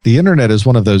 The internet is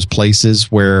one of those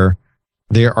places where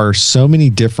there are so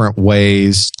many different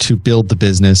ways to build the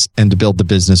business and to build the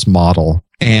business model.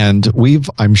 And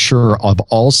I'm sure, have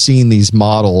all seen these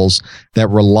models that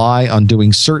rely on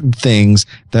doing certain things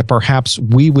that perhaps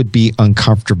we would be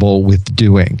uncomfortable with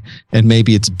doing. And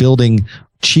maybe it's building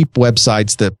cheap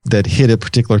websites that hit a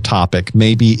particular topic.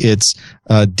 Maybe it's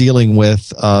dealing with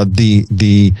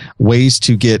the ways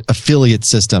to get affiliate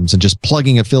systems and just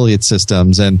plugging affiliate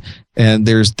systems. And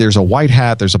there's a white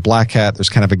hat, there's a black hat, there's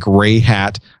kind of a gray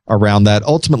hat around that.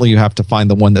 Ultimately, you have to find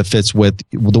the one that fits with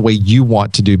the way you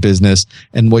want to do business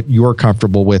and what you're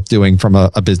comfortable with doing from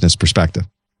a business perspective.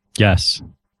 Yes.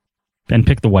 And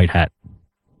pick the white hat.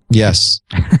 Yes,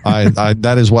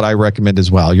 that is what I recommend as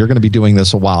well. You're going to be doing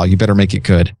this a while. You better make it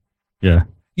good. Yeah.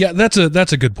 Yeah, that's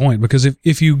a good point, because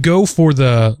if you go for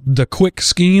the quick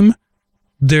scheme,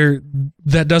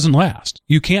 that doesn't last.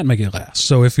 You can't make it last.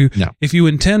 So if you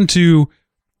intend to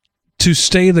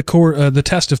stay the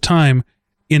test of time,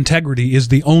 integrity is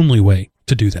the only way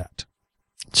to do that.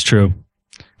 It's true.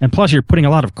 And plus, you're putting a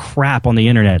lot of crap on the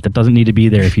internet that doesn't need to be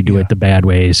there if you do it the bad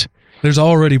ways. There's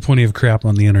already plenty of crap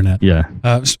on the internet. Yeah.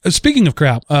 Speaking of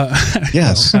crap,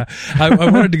 yes, I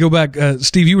wanted to go back.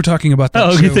 Steve, you were talking about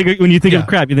that. Show. When you think of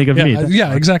crap, you think of me.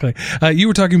 Yeah, exactly. You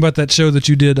were talking about that show that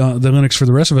you did, the Linux for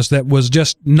the Rest of Us, that was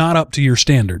just not up to your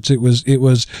standards. It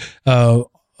was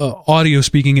audio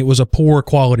speaking. It was a poor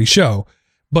quality show,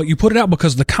 but you put it out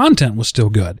because the content was still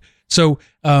good. So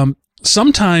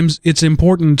sometimes it's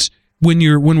important when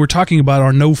we're talking about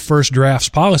our no first drafts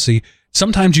policy.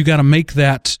 Sometimes you got to make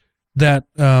that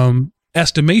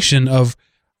estimation of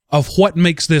what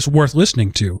makes this worth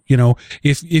listening to. You know,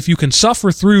 if you can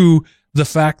suffer through the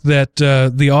fact that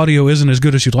the audio isn't as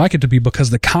good as you'd like it to be because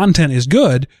the content is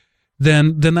good,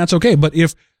 then that's okay. But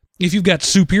if you've got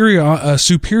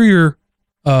superior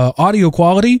audio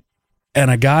quality and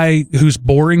a guy who's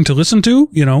boring to listen to,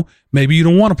 you know, maybe you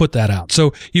don't want to put that out.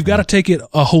 So you've got to take a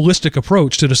holistic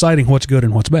approach to deciding what's good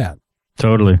and what's bad.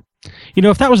 Totally. You know,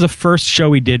 if that was the first show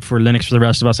we did for Linux for the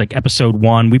Rest of Us, like episode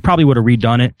 1, we probably would have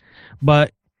redone it.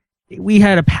 But we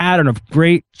had a pattern of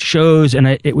great shows, and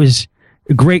it was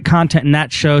great content in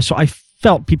that show. So I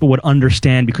felt people would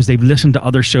understand because they've listened to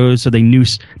other shows, so they knew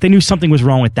something was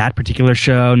wrong with that particular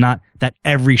show, not that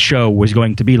every show was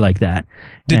going to be like that.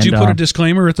 Did you put a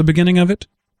disclaimer at the beginning of it?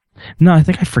 No, I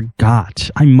think I forgot.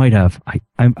 I might have. I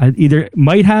either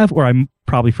might have or I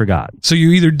probably forgot. So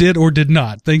you either did or did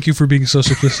not. Thank you for being so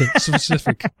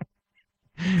specific.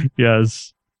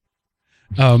 Yes.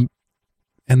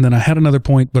 And then I had another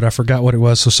point, but I forgot what it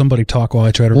was. So somebody talk while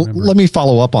I try to remember. Let me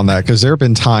follow up on that, because there have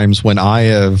been times when I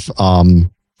have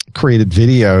created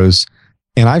videos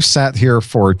and I've sat here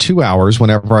for 2 hours.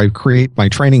 Whenever I create my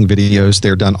training videos,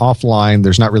 they're done offline.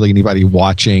 There's not really anybody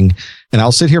watching. And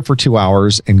I'll sit here for 2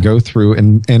 hours and go through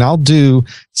and I'll do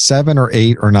 7 or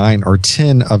 8 or 9 or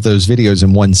 10 of those videos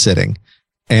in one sitting.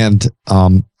 And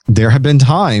there have been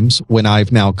times when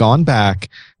I've now gone back.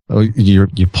 You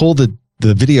pull the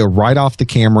video right off the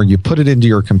camera, you put it into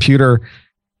your computer,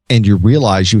 and you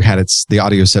realize you had the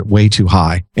audio set way too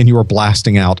high, and you were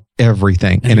blasting out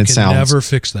everything, and it sounds never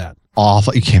fix that.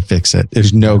 Awful. You can't fix it.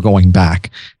 There's no going back,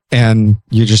 and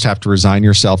you just have to resign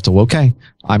yourself to, okay,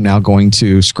 I'm now going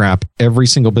to scrap every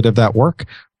single bit of that work.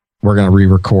 We're going to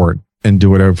re-record and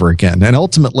do it over again. And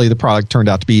ultimately, the product turned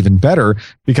out to be even better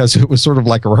because it was sort of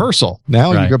like a rehearsal.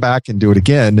 Now you go back and do it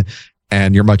again,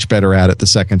 and you're much better at it the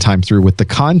second time through with the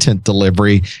content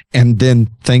delivery, and then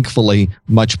thankfully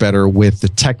much better with the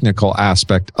technical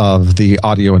aspect of the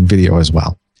audio and video as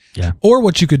well. Yeah. Or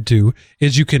what you could do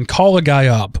is you can call a guy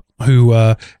up who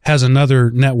has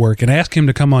another network and ask him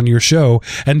to come on your show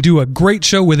and do a great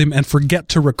show with him and forget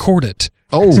to record it.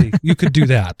 Oh, see, you could do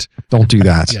that. Don't do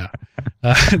that. Yeah.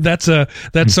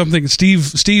 That's something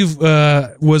Steve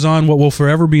was on what will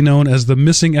forever be known as the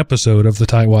missing episode of the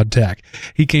Tightwad Tech.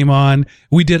 He came on.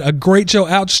 We did a great show,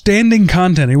 outstanding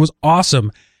content. It was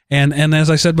awesome. And as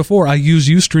I said before, I use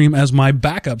Ustream as my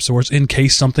backup source in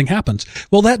case something happens.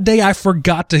 Well, that day I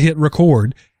forgot to hit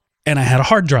record and I had a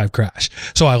hard drive crash.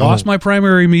 So I lost my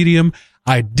primary medium.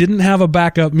 I didn't have a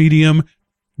backup medium.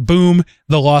 Boom,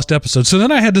 the lost episode. So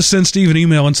then I had to send Steve an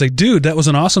email and say, dude, that was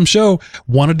an awesome show.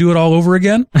 Want to do it all over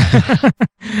again?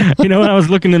 You know, when I was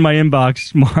looking in my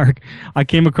inbox, Mark, I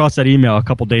came across that email a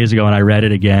couple days ago and I read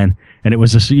it again. And it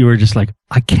was just, you were just like,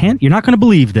 you're not going to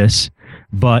believe this,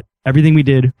 but everything we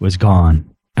did was gone.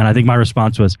 And I think my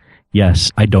response was,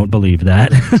 yes, I don't believe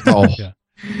that. Oh,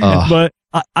 yeah. But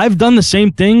I've done the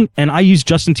same thing, and I use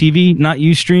Justin TV, not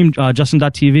Ustream,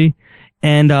 Justin.tv.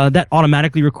 And that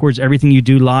automatically records everything you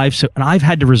do live. So, and I've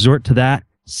had to resort to that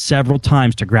several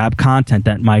times to grab content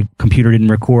that my computer didn't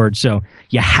record. So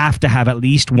you have to have at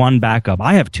least one backup.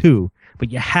 I have 2,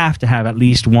 but you have to have at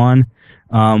least one.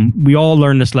 We all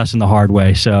learned this lesson the hard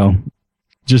way. So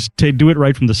just do it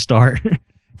right from the start.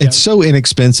 It's so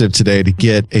inexpensive today to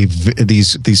get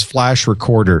these flash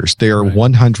recorders. They are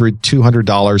 $100, $200,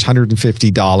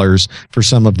 $150 for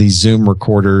some of these Zoom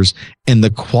recorders. And the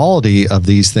quality of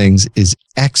these things is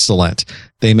excellent.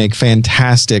 They make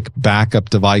fantastic backup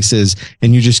devices,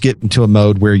 and you just get into a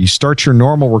mode where you start your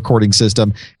normal recording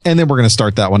system, and then we're going to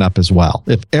start that one up as well.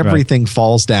 If everything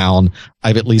falls down,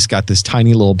 I've at least got this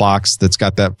tiny little box that's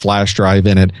got that flash drive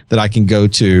in it that I can go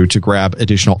to grab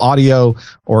additional audio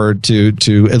or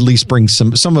to at least bring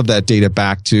some of that data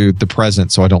back to the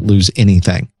present so I don't lose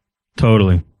anything.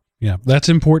 Totally. Yeah, that's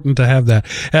important to have that.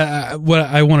 What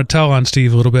I want to tell on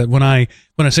Steve a little bit, when I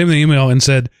sent him the email and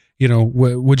said, you know,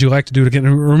 would you like to do it again?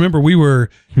 And remember,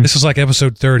 this is like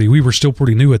episode 30. We were still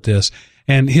pretty new at this.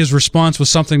 And his response was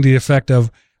something to the effect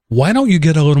of, why don't you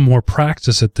get a little more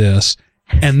practice at this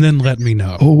and then let me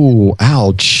know? Oh,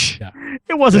 ouch. Yeah.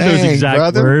 It wasn't those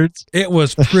exact words. It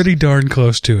was pretty darn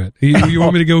close to it. You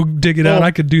want me to go dig it out? I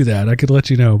could do that. I could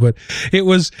let you know. But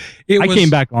I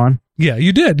came back on. Yeah,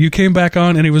 you did. You came back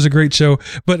on, and it was a great show.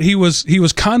 But he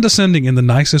was condescending in the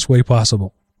nicest way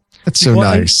possible. That's so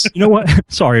nice. You know what?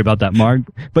 Sorry about that, Mark.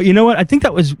 But you know what? I think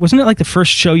that wasn't it like the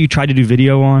first show you tried to do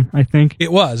video on, I think?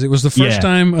 It was. It was the first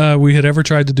time we had ever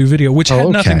tried to do video, which had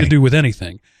nothing to do with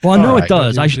anything. Well, I know it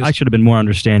does. I should have been more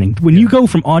understanding. When you go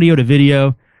from audio to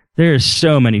video, there's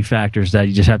so many factors that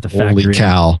you just have to factor in. Holy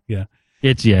cow. Yeah.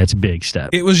 It's a big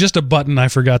step. It was just a button I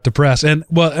forgot to press. And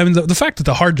well, I mean, the fact that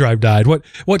the hard drive died,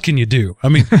 what can you do? I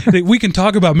mean, we can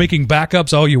talk about making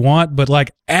backups all you want, but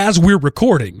like as we're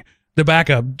recording, the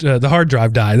backup, the hard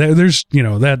drive died. There's, you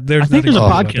know, that there's. I think there's a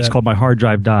podcast called My Hard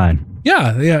Drive Died.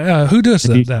 Yeah. Who does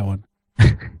that one?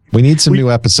 We need some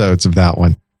new episodes of that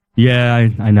one. Yeah,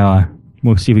 I know.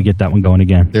 We'll see if we get that one going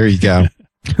again. There you go.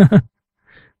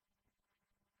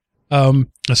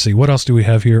 Let's see. What else do we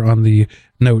have here on the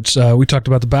notes? We talked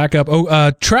about the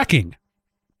backup. Tracking.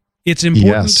 It's important.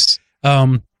 Yes.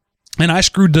 And I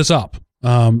screwed this up.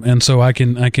 And so I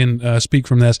can speak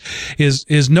from this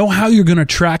is know how you're going to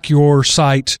track your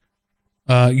site,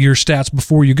 your stats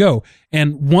before you go.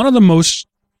 And one of the most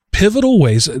pivotal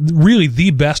ways, really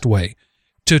the best way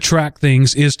to track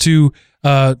things is to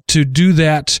to do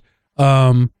that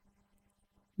in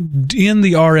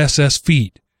the RSS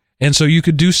feed. And so you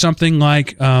could do something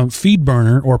like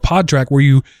FeedBurner or Podtrack, where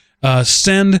you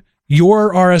send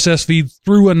your RSS feed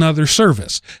through another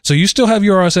service. So you still have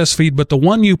your RSS feed, but the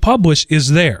one you publish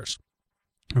is theirs.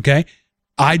 Okay?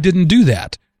 I didn't do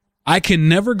that. I can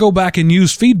never go back and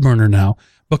use FeedBurner now,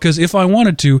 because if I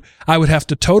wanted to, I would have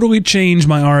to totally change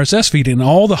my RSS feed, and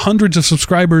all the hundreds of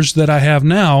subscribers that I have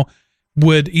now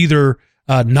would either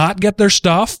not get their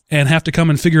stuff and have to come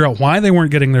and figure out why they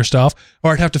weren't getting their stuff,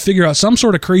 or I'd have to figure out some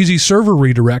sort of crazy server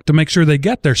redirect to make sure they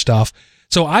get their stuff.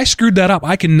 So I screwed that up.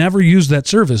 I can never use that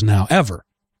service now, ever.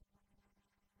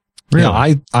 Really?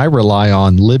 Yeah, I rely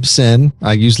on Libsyn.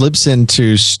 I use Libsyn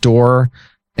to store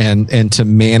and to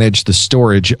manage the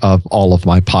storage of all of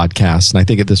my podcasts. And I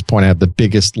think at this point I have the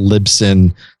biggest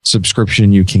Libsyn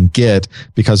subscription you can get,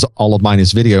 because all of mine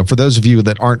is video. For those of you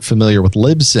that aren't familiar with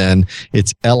Libsyn,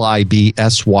 it's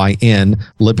Libsyn,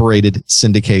 Liberated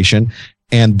Syndication.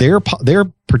 And their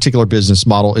particular business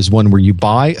model is one where you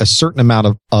buy a certain amount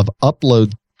of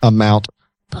upload amount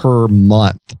per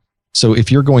month. So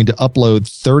if you're going to upload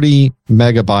 30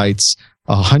 megabytes,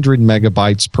 100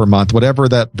 megabytes per month, whatever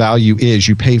that value is,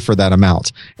 you pay for that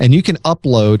amount. And you can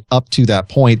upload up to that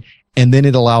point, and then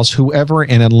it allows whoever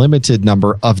an unlimited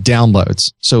number of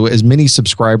downloads. So as many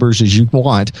subscribers as you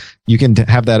want, you can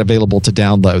have that available to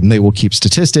download, and they will keep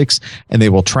statistics and they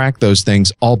will track those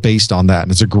things all based on that.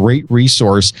 And it's a great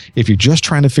resource if you're just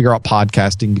trying to figure out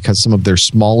podcasting, because some of their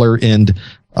smaller end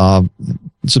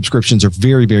subscriptions are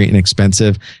very, very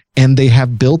inexpensive, and they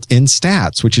have built-in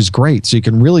stats, which is great. So you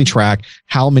can really track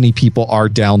how many people are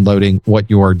downloading what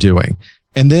you are doing.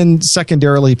 And then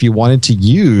secondarily, if you wanted to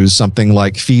use something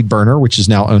like FeedBurner, which is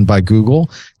now owned by Google,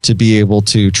 to be able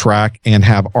to track and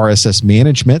have RSS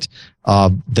management,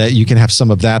 that you can have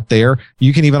some of that there.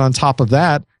 You can even, on top of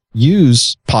that,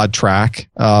 use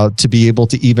Podtrack to be able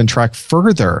to even track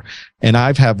further. And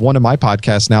I've have one of my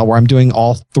podcasts now where I'm doing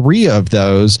all three of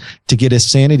those to get a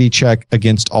sanity check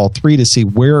against all three to see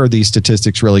where are these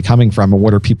statistics really coming from and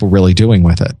what are people really doing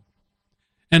with it.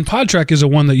 And Podtrack is a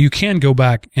one that you can go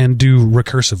back and do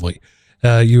recursively.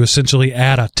 You essentially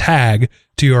add a tag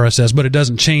to your RSS, but it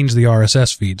doesn't change the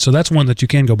RSS feed. So that's one that you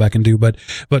can go back and do. But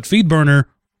FeedBurner,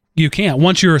 you can't.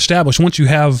 Once you're established, once you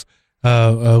have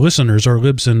listeners or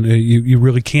Libsyn, you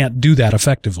really can't do that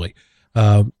effectively.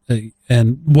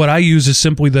 And what I use is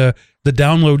simply the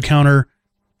download counter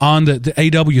on the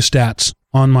AW stats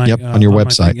on my on your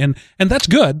website, and that's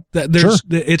good. Sure.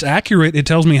 It's accurate. It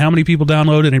tells me how many people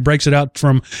download, and it breaks it out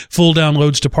from full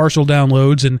downloads to partial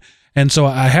downloads, and so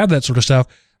I have that sort of stuff.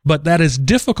 But that is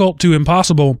difficult to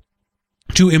impossible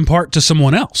to impart to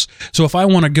someone else. So if I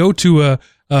want to go to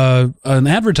an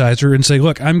advertiser and say,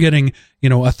 look, I'm getting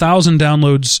 1,000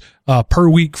 downloads per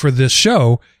week for this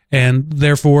show, and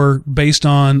therefore based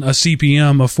on a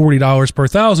CPM of $40 per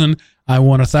 1,000, I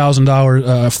want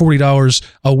 $40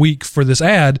 a week for this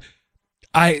ad.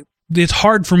 It's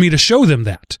hard for me to show them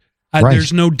that. Right.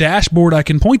 There's no dashboard I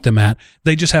can point them at.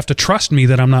 They just have to trust me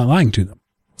that I'm not lying to them.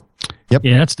 Yep.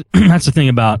 Yeah, that's the thing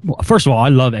about. Well, first of all, I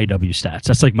love AW Stats.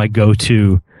 That's like my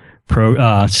go-to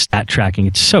pro stat tracking.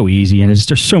 It's so easy, and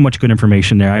there's so much good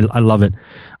information there. I love it.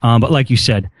 But like you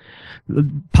said,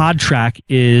 Podtrack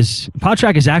is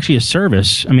actually a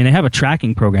service. I mean, they have a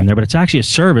tracking program there, but it's actually a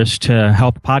service to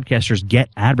help podcasters get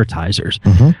advertisers.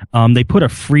 Mm-hmm. They put a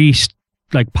free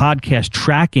podcast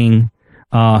tracking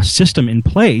system in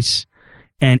place,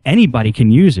 and anybody can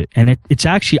use it. And it's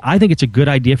actually, I think it's a good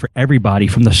idea for everybody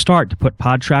from the start to put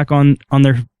Podtrack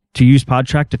to use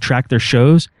Podtrack to track their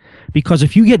shows, because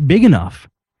if you get big enough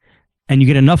and you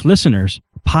get enough listeners,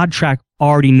 Podtrack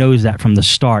already knows that from the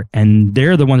start, and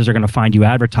they're the ones that are going to find you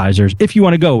advertisers if you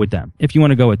want to go with them.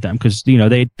 Because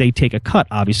they take a cut,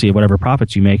 obviously, of whatever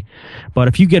profits you make. But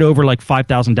if you get over like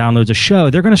 5,000 downloads a show,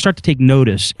 they're going to start to take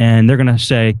notice, and they're going to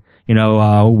say,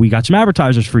 we got some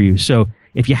advertisers for you. So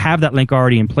if you have that link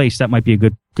already in place, that might be a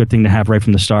good thing to have right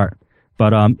from the start.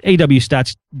 But AW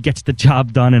Stats gets the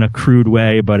job done in a crude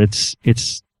way, but it's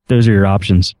those are your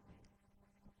options.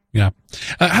 Yeah.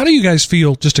 How do you guys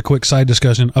feel, just a quick side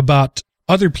discussion, about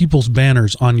other people's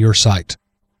banners on your site?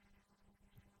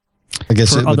 I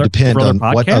guess it would depend on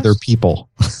what other people.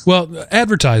 Well,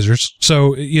 advertisers.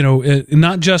 So,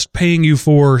 not just paying you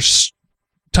for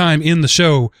time in the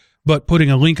show, but putting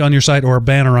a link on your site or a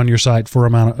banner on your site for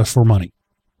money.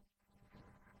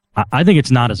 I think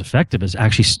it's not as effective as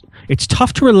actually. It's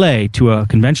tough to relay to a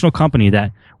conventional company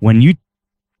that when you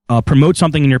promote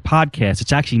something in your podcast,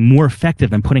 it's actually more effective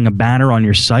than putting a banner on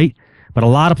your site. But a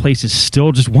lot of places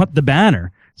still just want the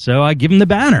banner. So I give them the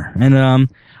banner, and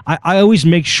I always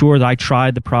make sure that I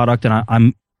tried the product,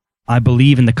 and I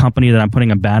believe in the company that I'm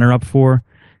putting a banner up for.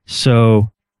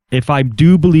 So if I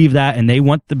do believe that and they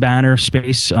want the banner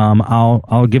space,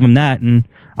 I'll give them that, and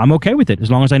I'm okay with it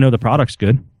as long as I know the product's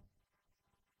good.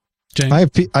 James?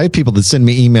 I have people that send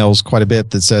me emails quite a bit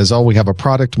that says, "Oh, we have a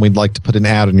product and we'd like to put an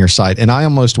ad on your site," and I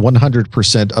almost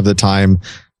 100% of the time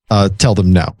tell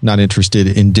them no, not interested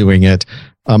in doing it.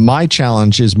 My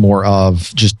challenge is more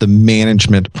of just the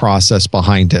management process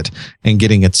behind it and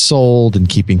getting it sold and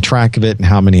keeping track of it and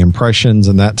how many impressions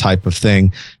and that type of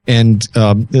thing. And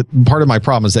part of my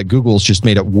problem is that Google's just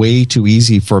made it way too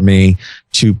easy for me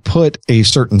to put a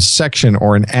certain section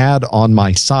or an ad on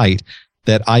my site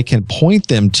that I can point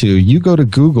them to. You go to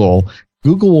Google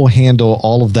will handle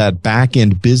all of that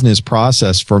back-end business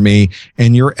process for me,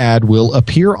 and your ad will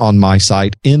appear on my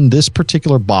site in this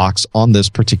particular box on this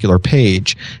particular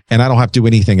page. And I don't have to do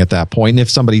anything at that point. And if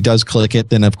somebody does click it,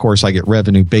 then of course I get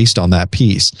revenue based on that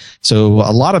piece. So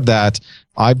a lot of that,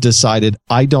 I've decided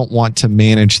I don't want to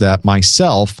manage that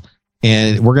myself.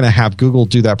 And we're going to have Google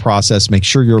do that process, make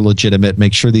sure you're legitimate,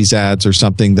 make sure these ads are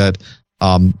something that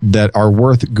are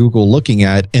worth Google looking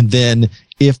at. And then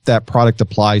if that product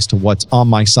applies to what's on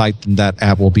my site, then that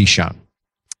ad will be shown.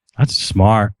 That's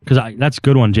smart. That's a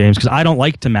good one, James, because I don't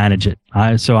like to manage it.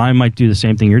 So I might do the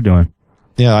same thing you're doing.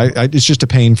 Yeah, it's just a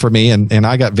pain for me, and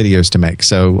I got videos to make,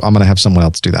 so I'm going to have someone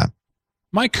else do that.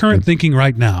 My current thinking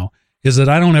right now is that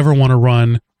I don't ever want to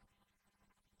run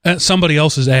somebody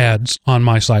else's ads on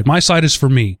my site. My site is for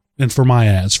me and for my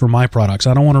ads, for my products.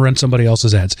 I don't want to run somebody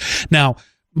else's ads. Now,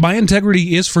 my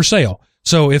integrity is for sale.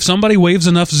 So if somebody waves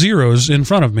enough zeros in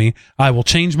front of me, I will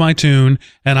change my tune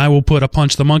and I will put a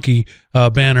Punch the Monkey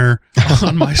banner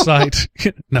on my site.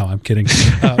 No, I'm kidding.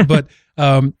 But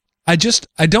I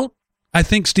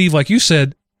think, Steve, like you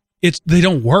said, they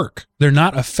don't work. They're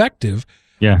not effective.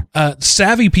 Yeah.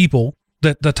 Savvy people,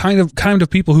 the kind of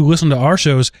people who listen to our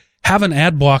shows, have an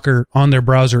ad blocker on their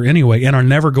browser anyway and are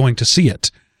never going to see it.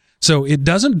 So it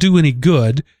doesn't do any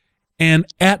good. And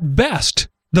at best,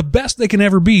 the best they can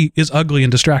ever be is ugly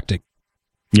and distracting.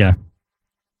 Yeah.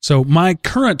 So my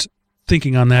current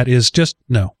thinking on that is just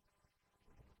no.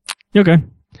 Okay.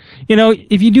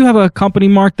 If you do have a company,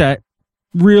 Mark, that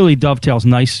really dovetails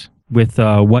nice with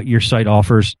what your site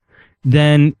offers,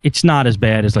 then it's not as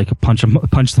bad as like a punch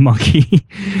the monkey.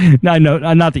 No,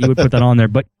 not that you would put that on there,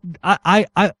 but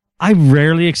I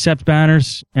rarely accept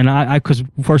banners, and because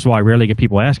first of all, I rarely get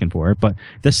people asking for it. But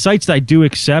the sites that I do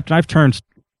accept, and I've turned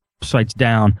sites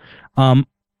down,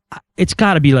 it's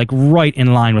got to be like right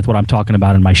in line with what I'm talking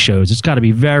about in my shows. It's got to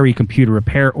be very computer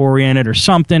repair oriented or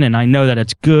something, and I know that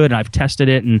it's good, and I've tested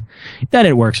it, and then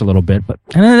it works a little bit. But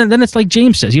and then it's like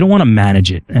James says, you don't want to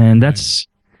manage it, and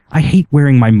I hate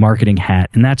wearing my marketing hat,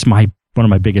 and that's one of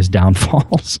my biggest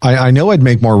downfalls. I know I'd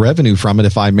make more revenue from it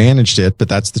if I managed it, but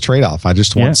that's the trade-off. I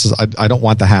just want I don't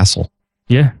want the hassle.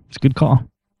 Yeah, it's a good call.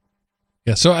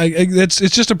 Yeah, so it's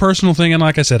just a personal thing, and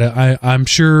like I said, I'm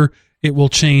sure it will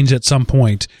change at some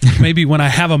point. Maybe when I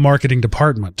have a marketing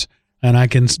department and I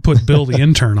can put Bill the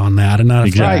intern on that and not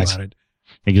afraid about it.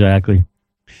 Exactly.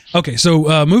 Okay,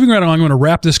 so moving right along, I'm going to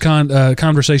wrap this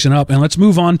conversation up, and let's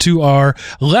move on to our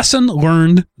lesson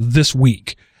learned this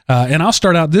week. And I'll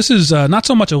start out. This is not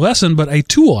so much a lesson, but a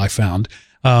tool I found.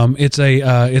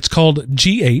 It's called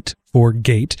G8 for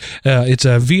Gate. It's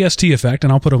a VST effect,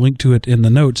 and I'll put a link to it in the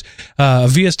notes.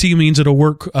 VST means it'll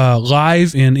work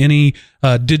live in any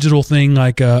digital thing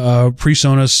like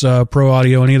PreSonus, Pro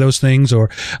Audio, any of those things,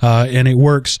 and it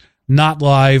works not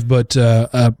live but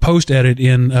post edit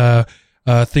in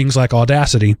things like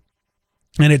Audacity.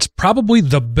 And it's probably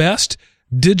the best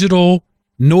digital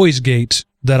noise gate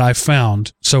that I've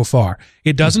found so far.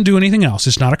 It doesn't do anything else.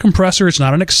 It's not a compressor. It's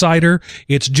not an exciter.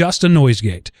 It's just a noise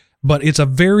gate. But it's a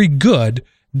very good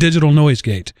digital noise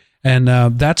gate. And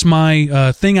that's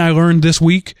my thing I learned this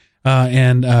week.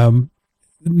 And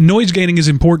noise gating is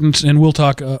important, and we'll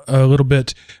talk a little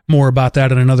bit more about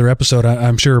that in another episode,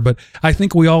 I'm sure. But I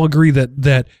think we all agree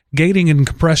that gating and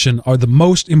compression are the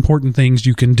most important things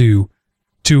you can do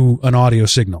to an audio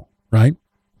signal, right?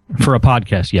 For a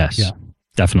podcast, yes. Yeah.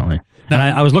 Definitely. And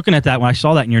I was looking at that when I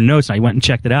saw that in your notes, and I went and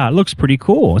checked it out. It looks pretty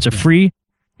cool. It's a free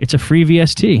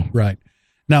VST. Right.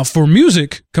 Now, for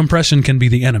music, compression can be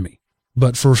the enemy.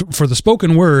 But for the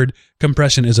spoken word,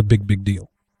 compression is a big deal.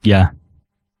 Yeah.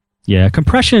 Yeah.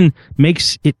 Compression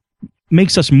makes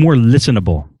us more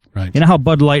listenable. Right. You know how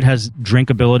Bud Light has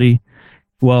drinkability?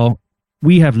 Well,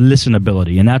 we have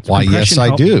listenability, and that's why. Yes,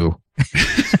 I do.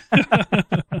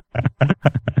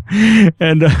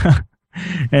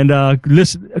 And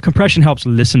compression helps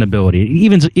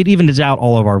listenability. It evens out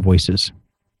all of our voices.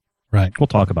 Right. We'll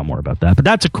talk about more about that. But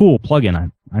that's a cool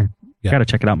plugin. I got to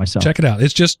check it out myself. Check it out.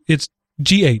 It's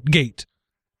G8 Gate.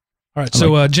 All right.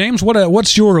 So James,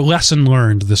 what's your lesson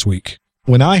learned this week?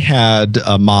 When I had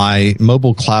my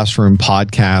mobile classroom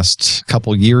podcast a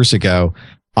couple years ago,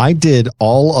 I did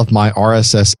all of my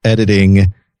RSS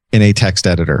editing in a text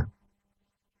editor.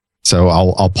 So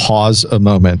I'll pause a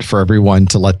moment for everyone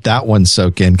to let that one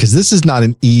soak in, because this is not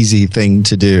an easy thing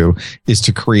to do, is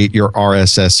to create your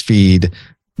RSS feed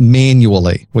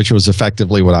manually, which was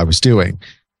effectively what I was doing.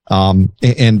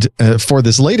 For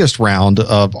this latest round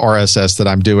of RSS that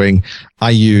I'm doing,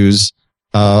 I use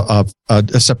a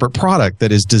separate product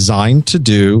that is designed to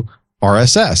do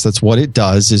RSS. That's what it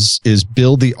does, is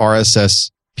build the RSS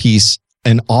piece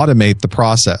and automate the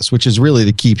process, which is really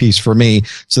the key piece for me,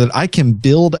 so that I can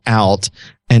build out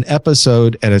an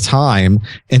episode at a time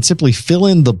and simply fill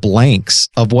in the blanks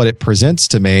of what it presents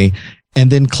to me,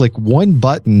 and then click one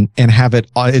button and have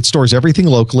it stores everything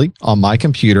locally on my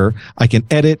computer. I can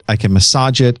edit, I can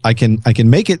massage it, I can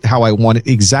make it how I want it,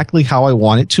 exactly how I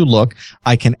want it to look.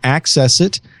 I can access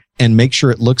it and make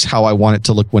sure it looks how I want it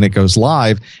to look when it goes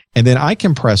live. And then I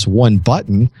can press one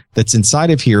button that's inside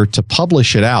of here to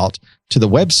publish it out to the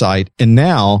website. And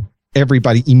now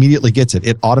everybody immediately gets it.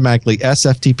 It automatically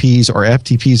SFTPs or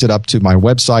FTPs it up to my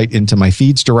website, into my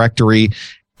feeds directory,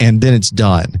 and then it's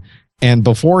done. And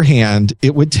beforehand,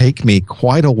 it would take me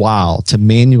quite a while to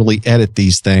manually edit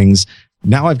these things.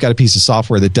 Now I've got a piece of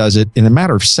software that does it in a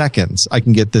matter of seconds. I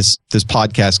can get this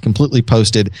podcast completely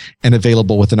posted and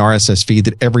available with an RSS feed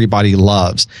that everybody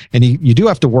loves. And you do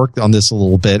have to work on this a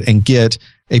little bit and get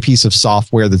a piece of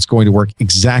software that's going to work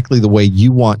exactly the way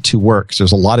you want to work. So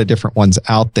there's a lot of different ones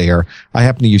out there. I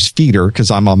happen to use Feeder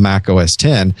because I'm on Mac OS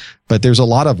X, but there's a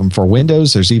lot of them for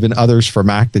Windows. There's even others for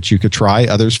Mac that you could try,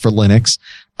 others for Linux.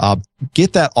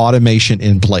 Get that automation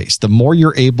in place. The more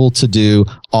you're able to do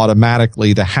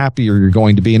automatically, the happier you're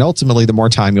going to be. And ultimately, the more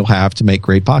time you'll have to make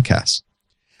great podcasts.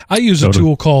 I use a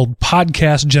tool called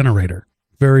Podcast Generator.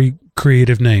 Very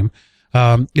creative name.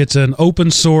 It's an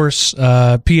open source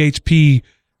PHP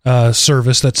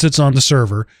service that sits on the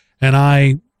server, and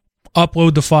I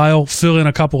upload the file, fill in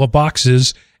a couple of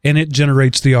boxes, and it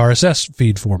generates the RSS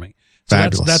feed for me. So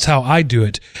that's how I do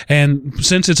it. And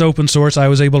since it's open source, I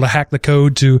was able to hack the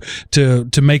code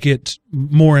to make it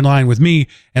more in line with me.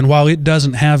 And while it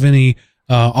doesn't have any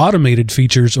automated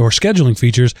features or scheduling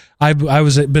features, I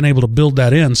was been able to build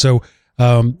that in. So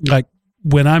like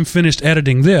when I'm finished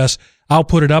editing this, I'll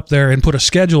put it up there and put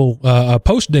a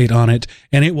post date on it,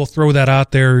 and it will throw that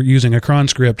out there using a cron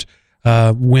script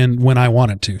when I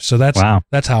want it to. So that's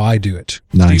how I do it.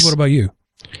 Nice. Steve, what about you?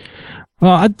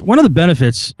 Well, one of the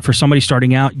benefits for somebody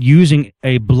starting out using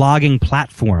a blogging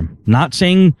platform, not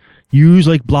saying use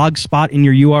like Blogspot in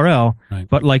your URL, right,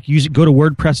 but like go to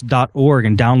WordPress.org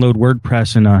and download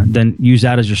WordPress and then use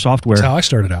that as your software. That's how I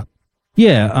started out.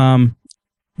 Yeah.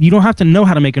 You don't have to know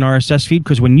how to make an RSS feed,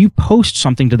 because when you post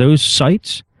something to those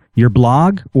sites, your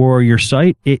blog or your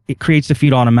site, it creates the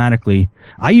feed automatically.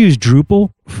 I use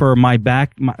Drupal for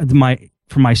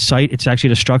for my site. It's actually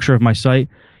the structure of my site.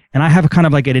 And I have a kind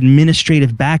of like an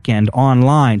administrative backend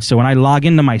online. So when I log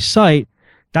into my site,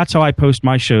 that's how I post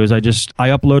my shows. I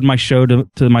upload my show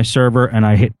to my server, and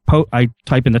I hit I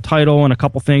type in the title and a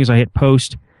couple things. I hit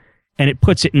post, and it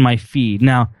puts it in my feed.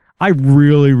 Now, I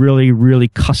really, really, really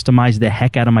customized the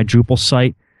heck out of my Drupal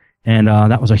site, and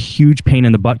that was a huge pain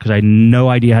in the butt because I had no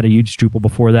idea how to use Drupal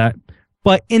before that.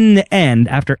 But in the end,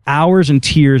 after hours and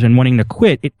tears and wanting to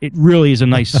quit, it really is a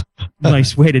nice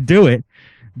way to do it.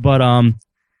 But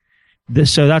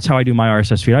so that's how I do my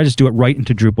RSS feed. I just do it right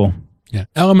into Drupal. Yeah,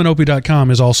 elementop.com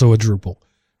is also a Drupal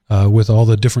with all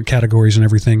the different categories and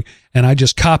everything. And I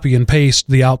just copy and paste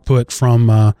the output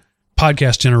from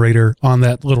Podcast Generator on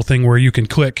that little thing where you can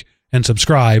click and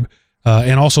subscribe.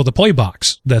 And also the play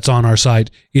box that's on our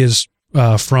site is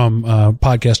from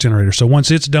Podcast Generator. So once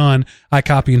it's done, I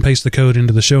copy and paste the code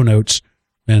into the show notes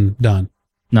and done.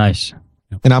 Nice.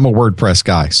 And I'm a WordPress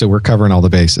guy, so we're covering all the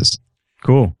bases.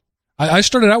 Cool. I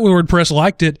started out with WordPress,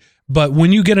 liked it, but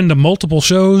when you get into multiple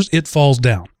shows, it falls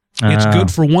down. It's good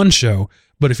for one show,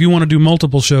 but if you want to do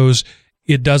multiple shows,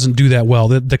 it doesn't do that well.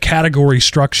 The category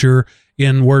structure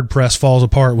in WordPress falls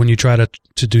apart when you try to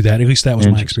do that. At least that was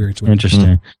my experience with it. Interesting.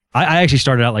 Mm-hmm. I actually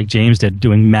started out like James did,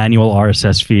 doing manual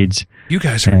RSS feeds. You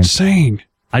guys are insane.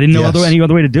 I didn't know any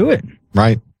other way to do it.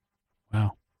 Right.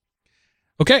 Wow.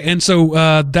 Okay, and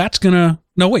so that's going to...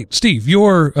 No, wait, Steve,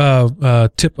 your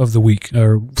tip of the week,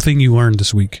 or thing you learned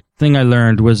this week. Thing I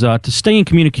learned was to stay in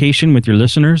communication with your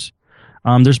listeners.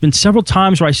 There's been several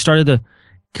times where I started to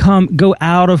go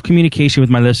out of communication with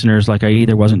my listeners, like I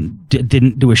either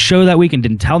didn't do a show that week and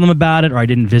didn't tell them about it, or I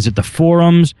didn't visit the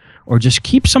forums, or just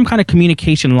keep some kind of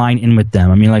communication line in with them.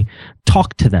 I mean, like,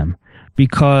 talk to them,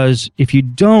 because if you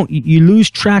don't, you lose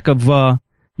track of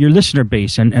your listener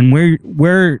base and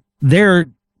where they're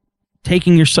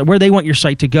taking where they want your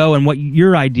site to go, and what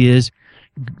your ideas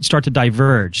start to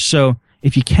diverge. So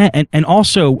if you can't, and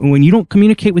also when you don't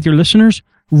communicate with your listeners,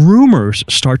 rumors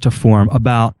start to form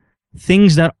about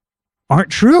things that aren't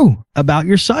true about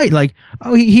your site. Like,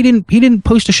 oh, he didn't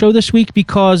post a show this week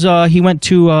because he went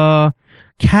to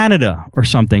Canada or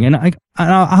something. And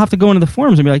I'll have to go into the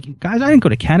forums and be like, guys, I didn't go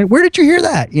to Canada. Where did you hear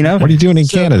that? You know, what are you doing in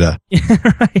Canada?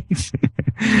 Right.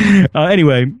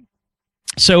 Anyway,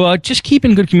 so just keep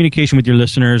in good communication with your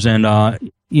listeners, and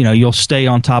you'll stay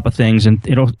on top of things, and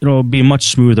it'll be a much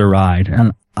smoother ride.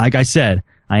 And like I said,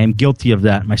 I am guilty of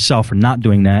that myself for not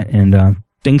doing that, and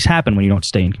things happen when you don't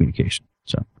stay in communication.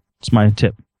 So it's my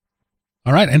tip.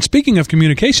 All right. And speaking of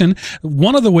communication,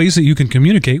 one of the ways that you can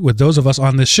communicate with those of us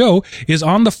on this show is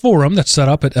on the forum that's set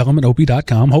up at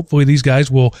elementop.com. Hopefully these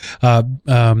guys will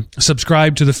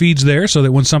subscribe to the feeds there so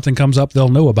that when something comes up, they'll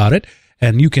know about it.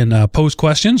 And you can post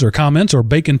questions or comments or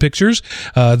bacon pictures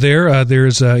there.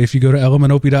 There's if you go to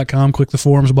elementop.com, click the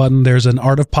forums button, there's an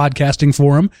Art of Podcasting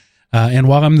forum. And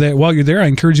while you're there, I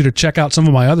encourage you to check out some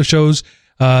of my other shows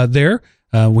there.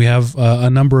 We have a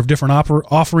number of different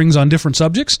offerings on different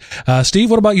subjects.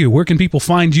 Steve, what about you? Where can people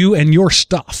find you and your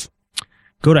stuff?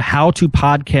 Go to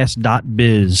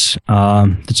howtopodcast.biz.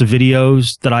 It's a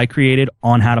videos that I created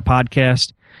on how to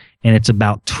podcast, and it's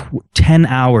about 10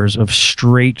 hours of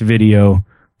straight video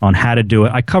on how to do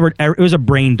it. I covered it was a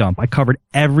brain dump. I covered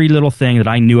every little thing that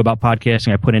I knew about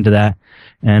podcasting. I put into that,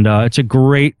 and it's a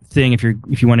great thing if you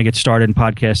want to get started in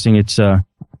podcasting. It's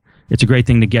a great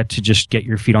thing to just get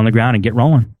your feet on the ground and get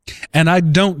rolling. And I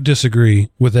don't disagree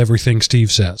with everything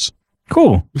Steve says.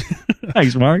 Cool.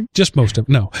 Thanks, Mark. Just most of it.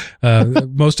 No.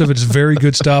 Most of it's very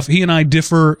good stuff. He and I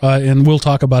differ, and we'll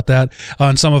talk about that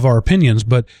on some of our opinions.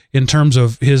 But in terms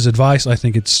of his advice, I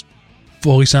think it's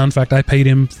fully sound. In fact, I paid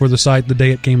him for the site the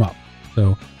day it came up.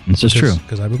 So this is true.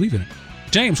 Because I believe in it.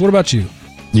 James, what about you?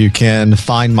 You can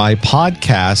find my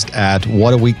podcast at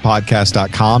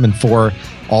whataweekpodcast.com, and for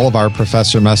all of our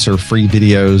Professor Messer free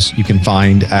videos you can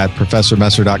find at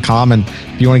professormesser.com. And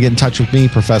if you want to get in touch with me,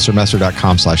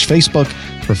 professormesser.com/Facebook,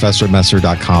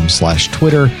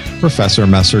 professormesser.com/Twitter,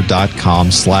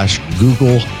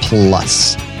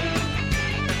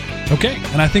 professormesser.com/Google+. Okay,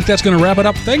 and I think that's going to wrap it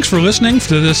up. Thanks for listening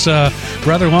to this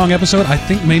rather long episode. I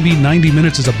think maybe 90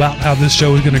 minutes is about how this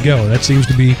show is going to go. That seems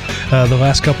to be the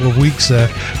last couple of weeks,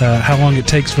 how long it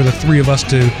takes for the three of us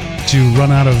to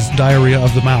run out of diarrhea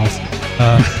of the mouth.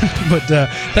 But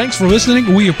thanks for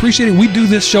listening. We appreciate it. We do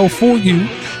this show for you,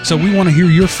 so we want to hear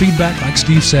your feedback. Like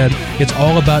Steve said, it's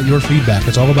all about your feedback.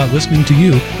 It's all about listening to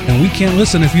you, and we can't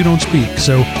listen if you don't speak.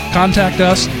 So contact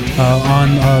us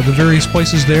on the various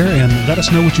places there and let us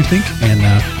know what you think. And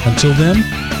until then,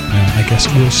 I guess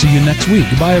we'll see you next week.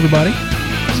 Goodbye, everybody.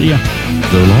 See ya.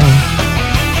 So long.